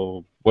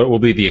what will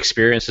be the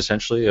experience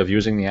essentially of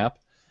using the app?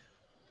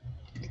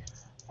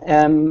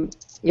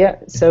 Yeah,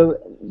 so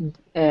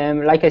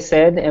like I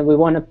said, we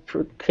want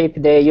to keep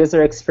the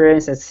user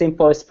experience as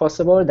simple as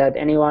possible, that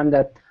anyone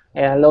that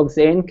logs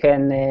in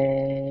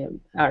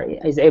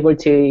is able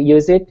to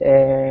use it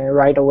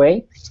right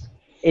away.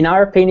 In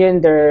our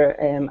opinion,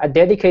 a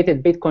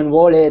dedicated Bitcoin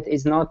wallet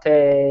is not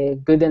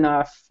good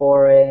enough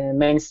for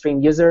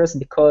mainstream users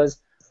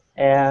because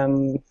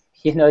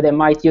they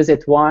might use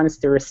it once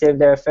to receive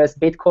their first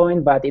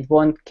Bitcoin, but it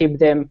won't keep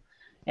them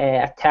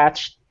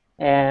attached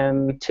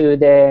to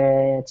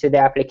the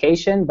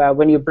application. But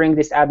when you bring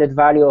this added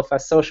value of a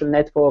social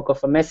network,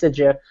 of a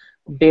messenger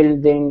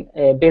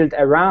built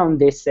around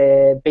this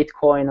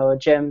Bitcoin or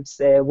Gems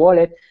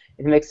wallet,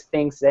 it makes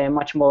things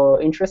much more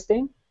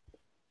interesting.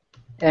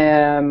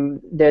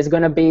 There's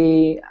going to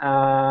be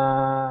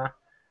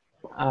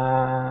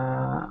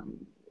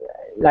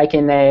like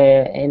in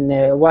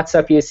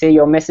WhatsApp, you see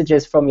your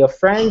messages from your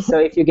friends. So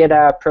if you get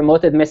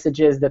promoted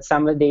messages that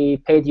somebody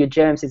paid you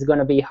Gems, it's going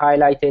to be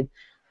highlighted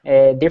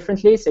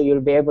differently, so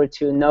you'll be able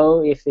to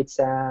know if it's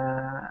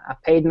a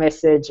paid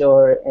message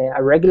or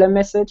a regular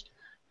message.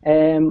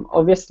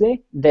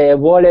 Obviously, the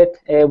wallet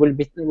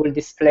will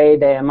display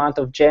the amount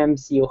of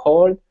Gems you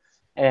hold,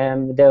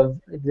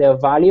 their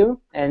value,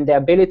 and the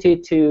ability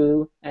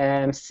to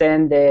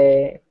send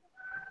the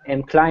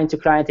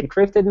client-to-client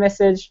encrypted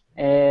message,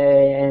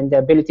 and the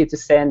ability to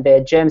send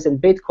the Gems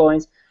and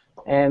Bitcoins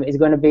is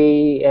going to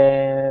be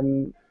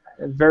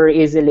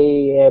very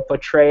easily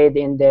portrayed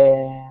in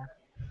the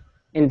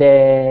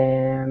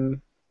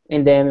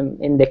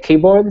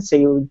keyboard, so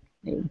you'll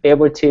be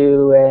able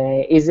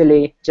to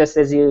easily, just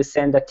as you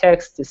send a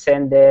text, to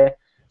send the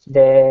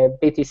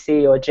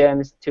BTC or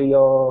Gems to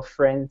your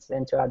friends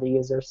and to other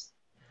users.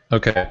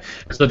 Okay,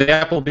 so the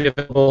app will be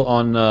available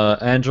on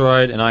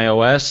Android and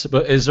iOS,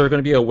 but is there going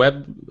to be a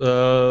web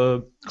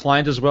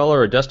client as well,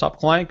 or a desktop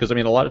client? Because I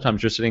mean, a lot of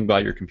times you're sitting by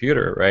your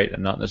computer, right,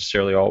 and not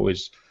necessarily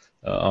always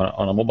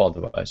on a mobile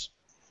device.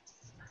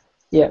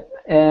 Yeah,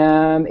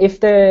 if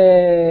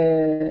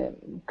the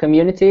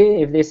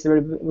community, if this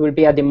will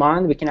be a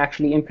demand, we can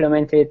actually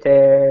implement it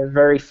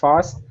very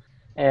fast.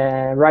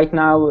 Right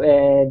now,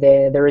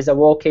 there is a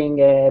working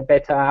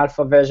beta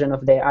alpha version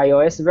of the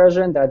iOS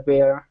version that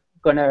we are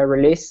going to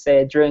release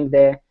during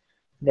the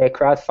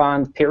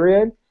crowdfund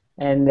period.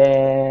 and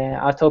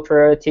our top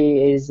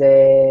priority is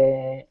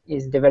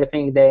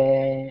developing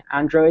the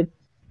Android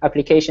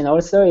application.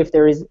 Also, if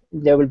there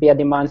will be a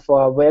demand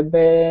for a web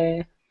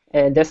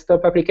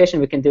desktop application,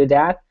 we can do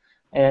that.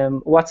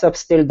 WhatsApp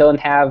still don't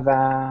have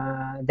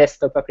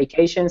desktop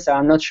applications, so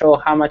I'm not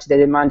sure how much the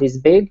demand is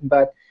big,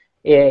 but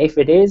if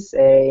it is,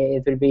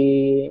 it will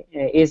be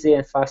easy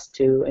and fast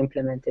to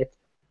implement it.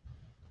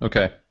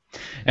 Okay.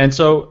 And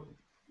so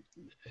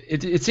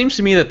it seems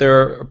to me that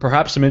there are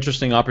perhaps some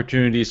interesting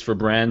opportunities for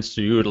brands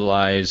to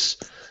utilize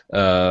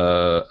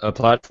a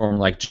platform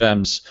like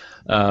GEMS.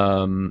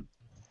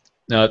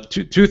 Now,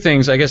 two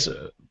things, I guess.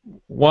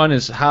 One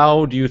is,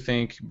 how do you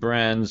think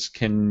brands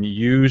can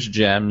use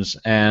GEMS,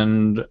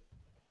 and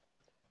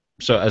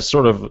so as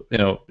sort of,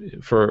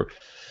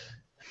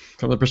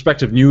 from the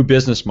perspective of new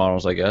business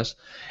models, I guess.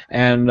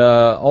 And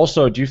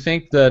also, do you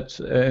think that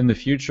in the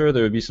future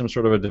there would be some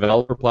sort of a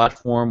developer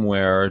platform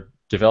where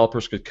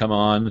developers could come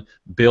on,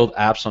 build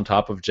apps on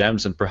top of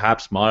GEMS, and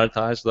perhaps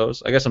monetize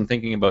those? I guess I'm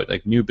thinking about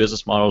like new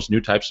business models, new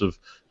types of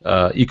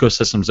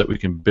ecosystems that we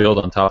can build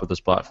on top of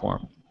this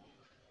platform.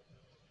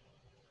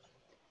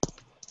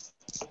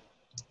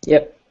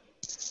 Yep.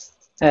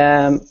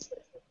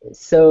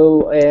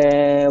 So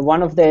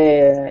one of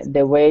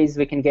the ways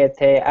we can get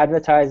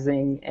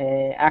advertising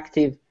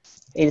active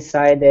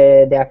inside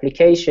the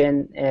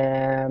application,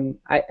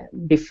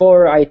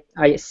 before I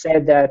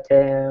said that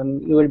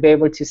you will be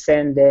able to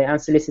send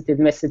unsolicited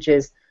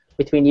messages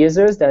between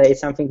users. That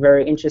is something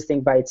very interesting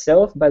by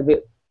itself, but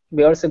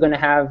we're also going to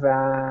have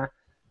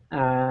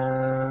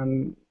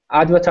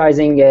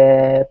advertising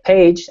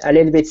page a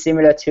little bit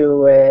similar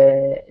to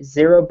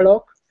Zero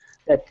Block,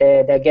 that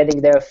they're getting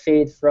their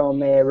feed from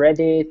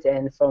Reddit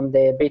and from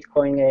the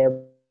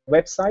Bitcoin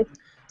website.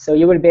 So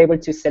you will be able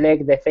to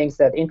select the things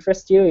that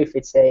interest you, if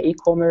it's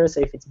e-commerce,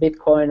 or if it's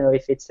Bitcoin, or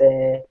if it's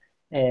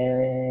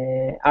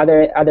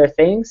other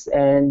things.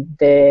 And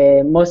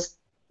it's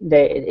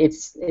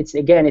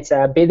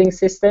a bidding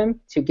system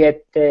to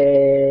get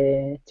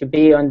to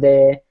be on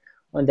the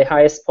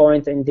highest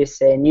point in this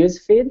news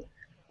feed.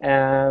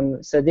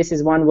 So this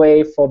is one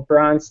way for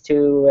brands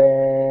to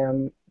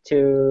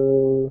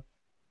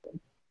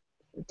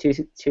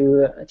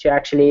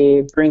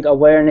actually bring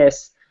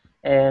awareness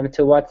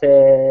to what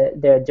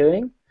they're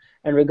doing.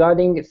 And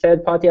regarding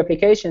third-party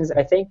applications,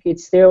 I think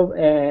it's still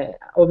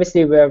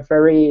obviously we are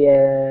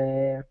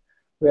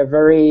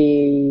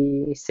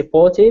very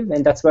supportive,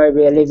 and that's why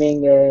we are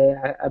leaving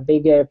a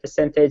bigger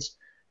percentage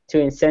to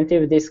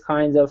incentive this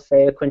kind of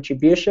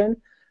contribution.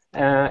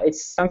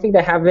 It's something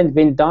that haven't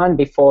been done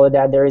before,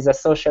 that there is a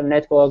social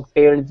network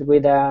built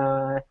with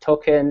a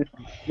token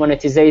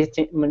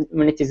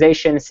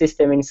monetization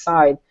system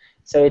inside.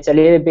 So it's a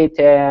little bit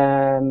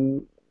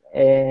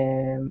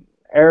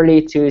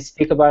early to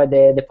speak about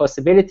the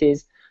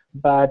possibilities,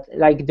 but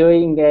like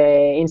doing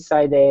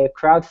inside a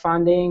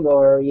crowdfunding,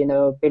 or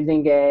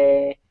building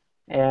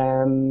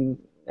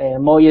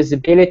more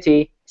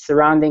usability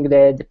surrounding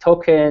the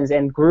tokens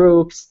and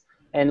groups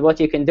and what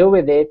you can do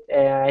with it,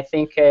 I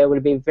think will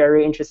be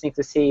very interesting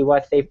to see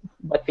what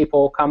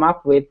people come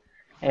up with,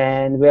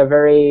 and we are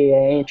very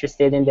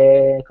interested in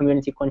the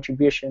community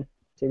contribution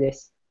to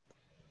this.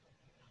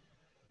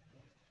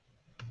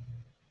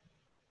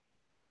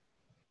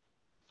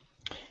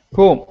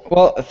 Cool.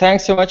 Well,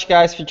 thanks so much,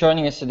 guys, for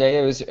joining us today.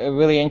 It was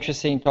really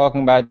interesting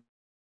talking about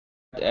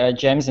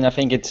GEMS, and I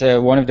think it's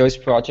one of those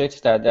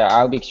projects that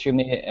I'll be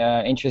extremely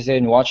interested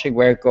in watching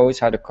where it goes,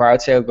 how the crowd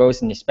sale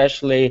goes, and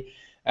especially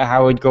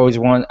how it goes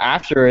one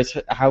afterwards,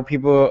 how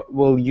people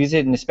will use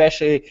it, and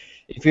especially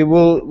if we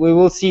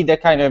will see that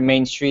kind of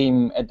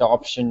mainstream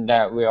adoption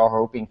that we are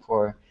hoping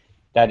for,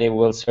 that it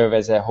will serve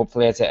as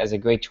hopefully as a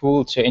great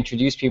tool to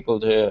introduce people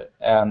to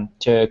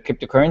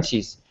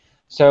cryptocurrencies.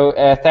 So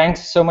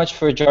thanks so much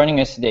for joining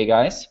us today,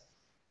 guys.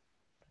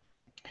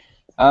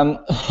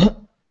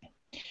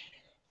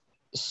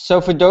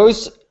 So for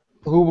those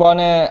who want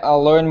to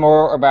learn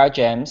more about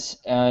GEMS,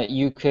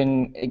 you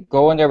can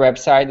go on their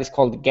website. It's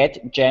called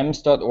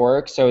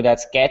getgems.org. So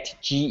that's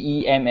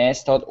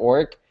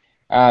getgems.org.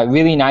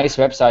 Really nice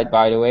website,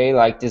 by the way.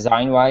 Like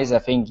design-wise, I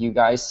think you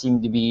guys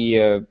seem to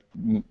be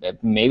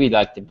maybe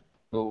like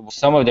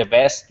some of the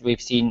best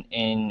we've seen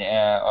in,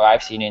 or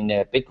I've seen in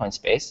the Bitcoin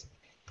space.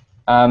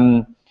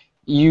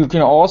 You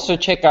can also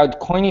check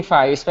out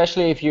Koinify,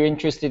 especially if you're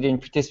interested in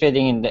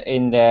participating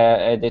in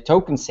the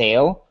token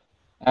sale.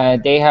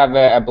 They have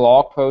a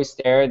blog post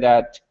there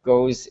that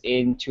goes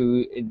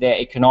into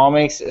the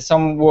economics,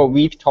 some what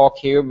we've talked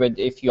here, but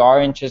if you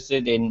are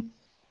interested in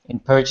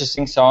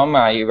purchasing some,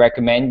 I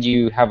recommend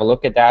you have a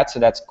look at that. So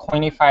that's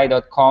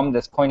koinify.com,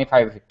 that's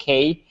Koinify with a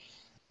K.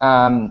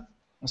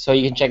 So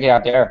you can check it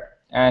out there.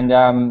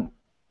 And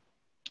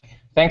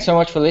thanks so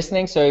much for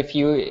listening. So if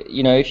you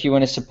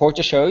want to support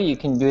the show, you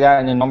can do that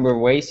in a number of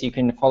ways. You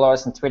can follow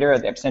us on Twitter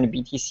at Epicenter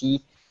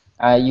BTC.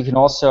 You can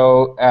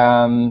also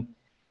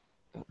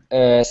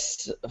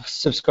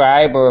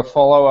subscribe or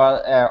follow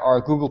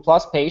our Google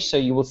Plus page, so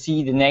you will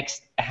see the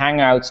next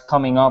Hangouts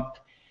coming up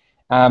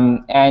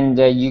And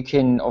you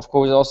can, of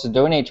course, also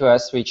donate to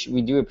us, which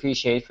we do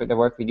appreciate for the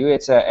work we do.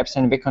 It's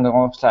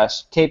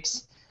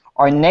epicenterbitcoin.com/tips.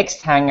 Our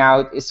next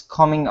hangout is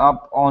coming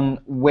up on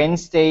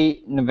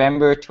Wednesday,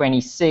 November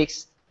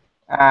 26th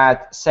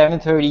at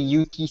 7:30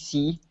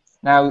 UTC.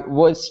 Now,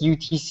 what's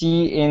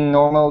UTC in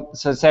normal?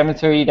 So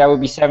 7:30, that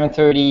would be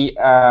 7:30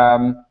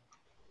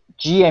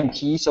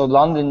 GMT, so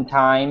London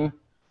time.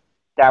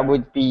 That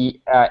would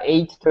be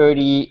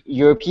 8:30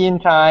 European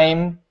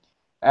time.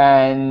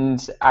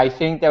 And I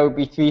think that would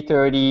be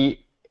 3:30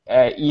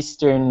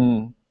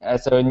 Eastern,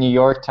 so New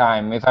York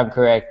time, if I'm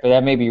correct, but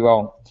that may be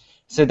wrong.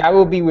 So that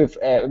will be with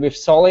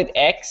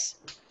SolidX.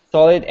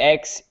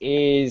 SolidX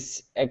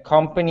is a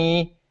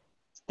company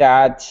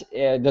that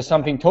does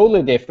something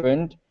totally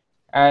different,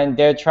 and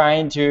they're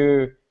trying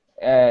to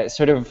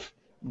sort of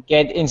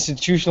get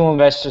institutional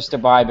investors to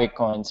buy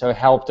Bitcoin, so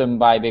help them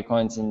buy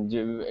Bitcoins, and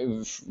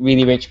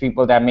really rich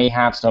people that may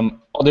have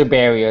some other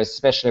barriers,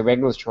 especially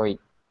regulatory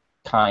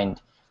kind.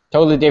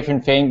 Totally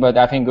different thing, but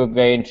I think it would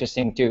be very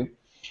interesting too.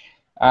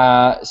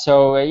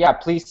 So yeah,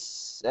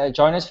 please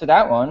join us for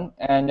that one,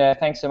 and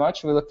thanks so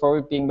much. We look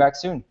forward to being back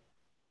soon.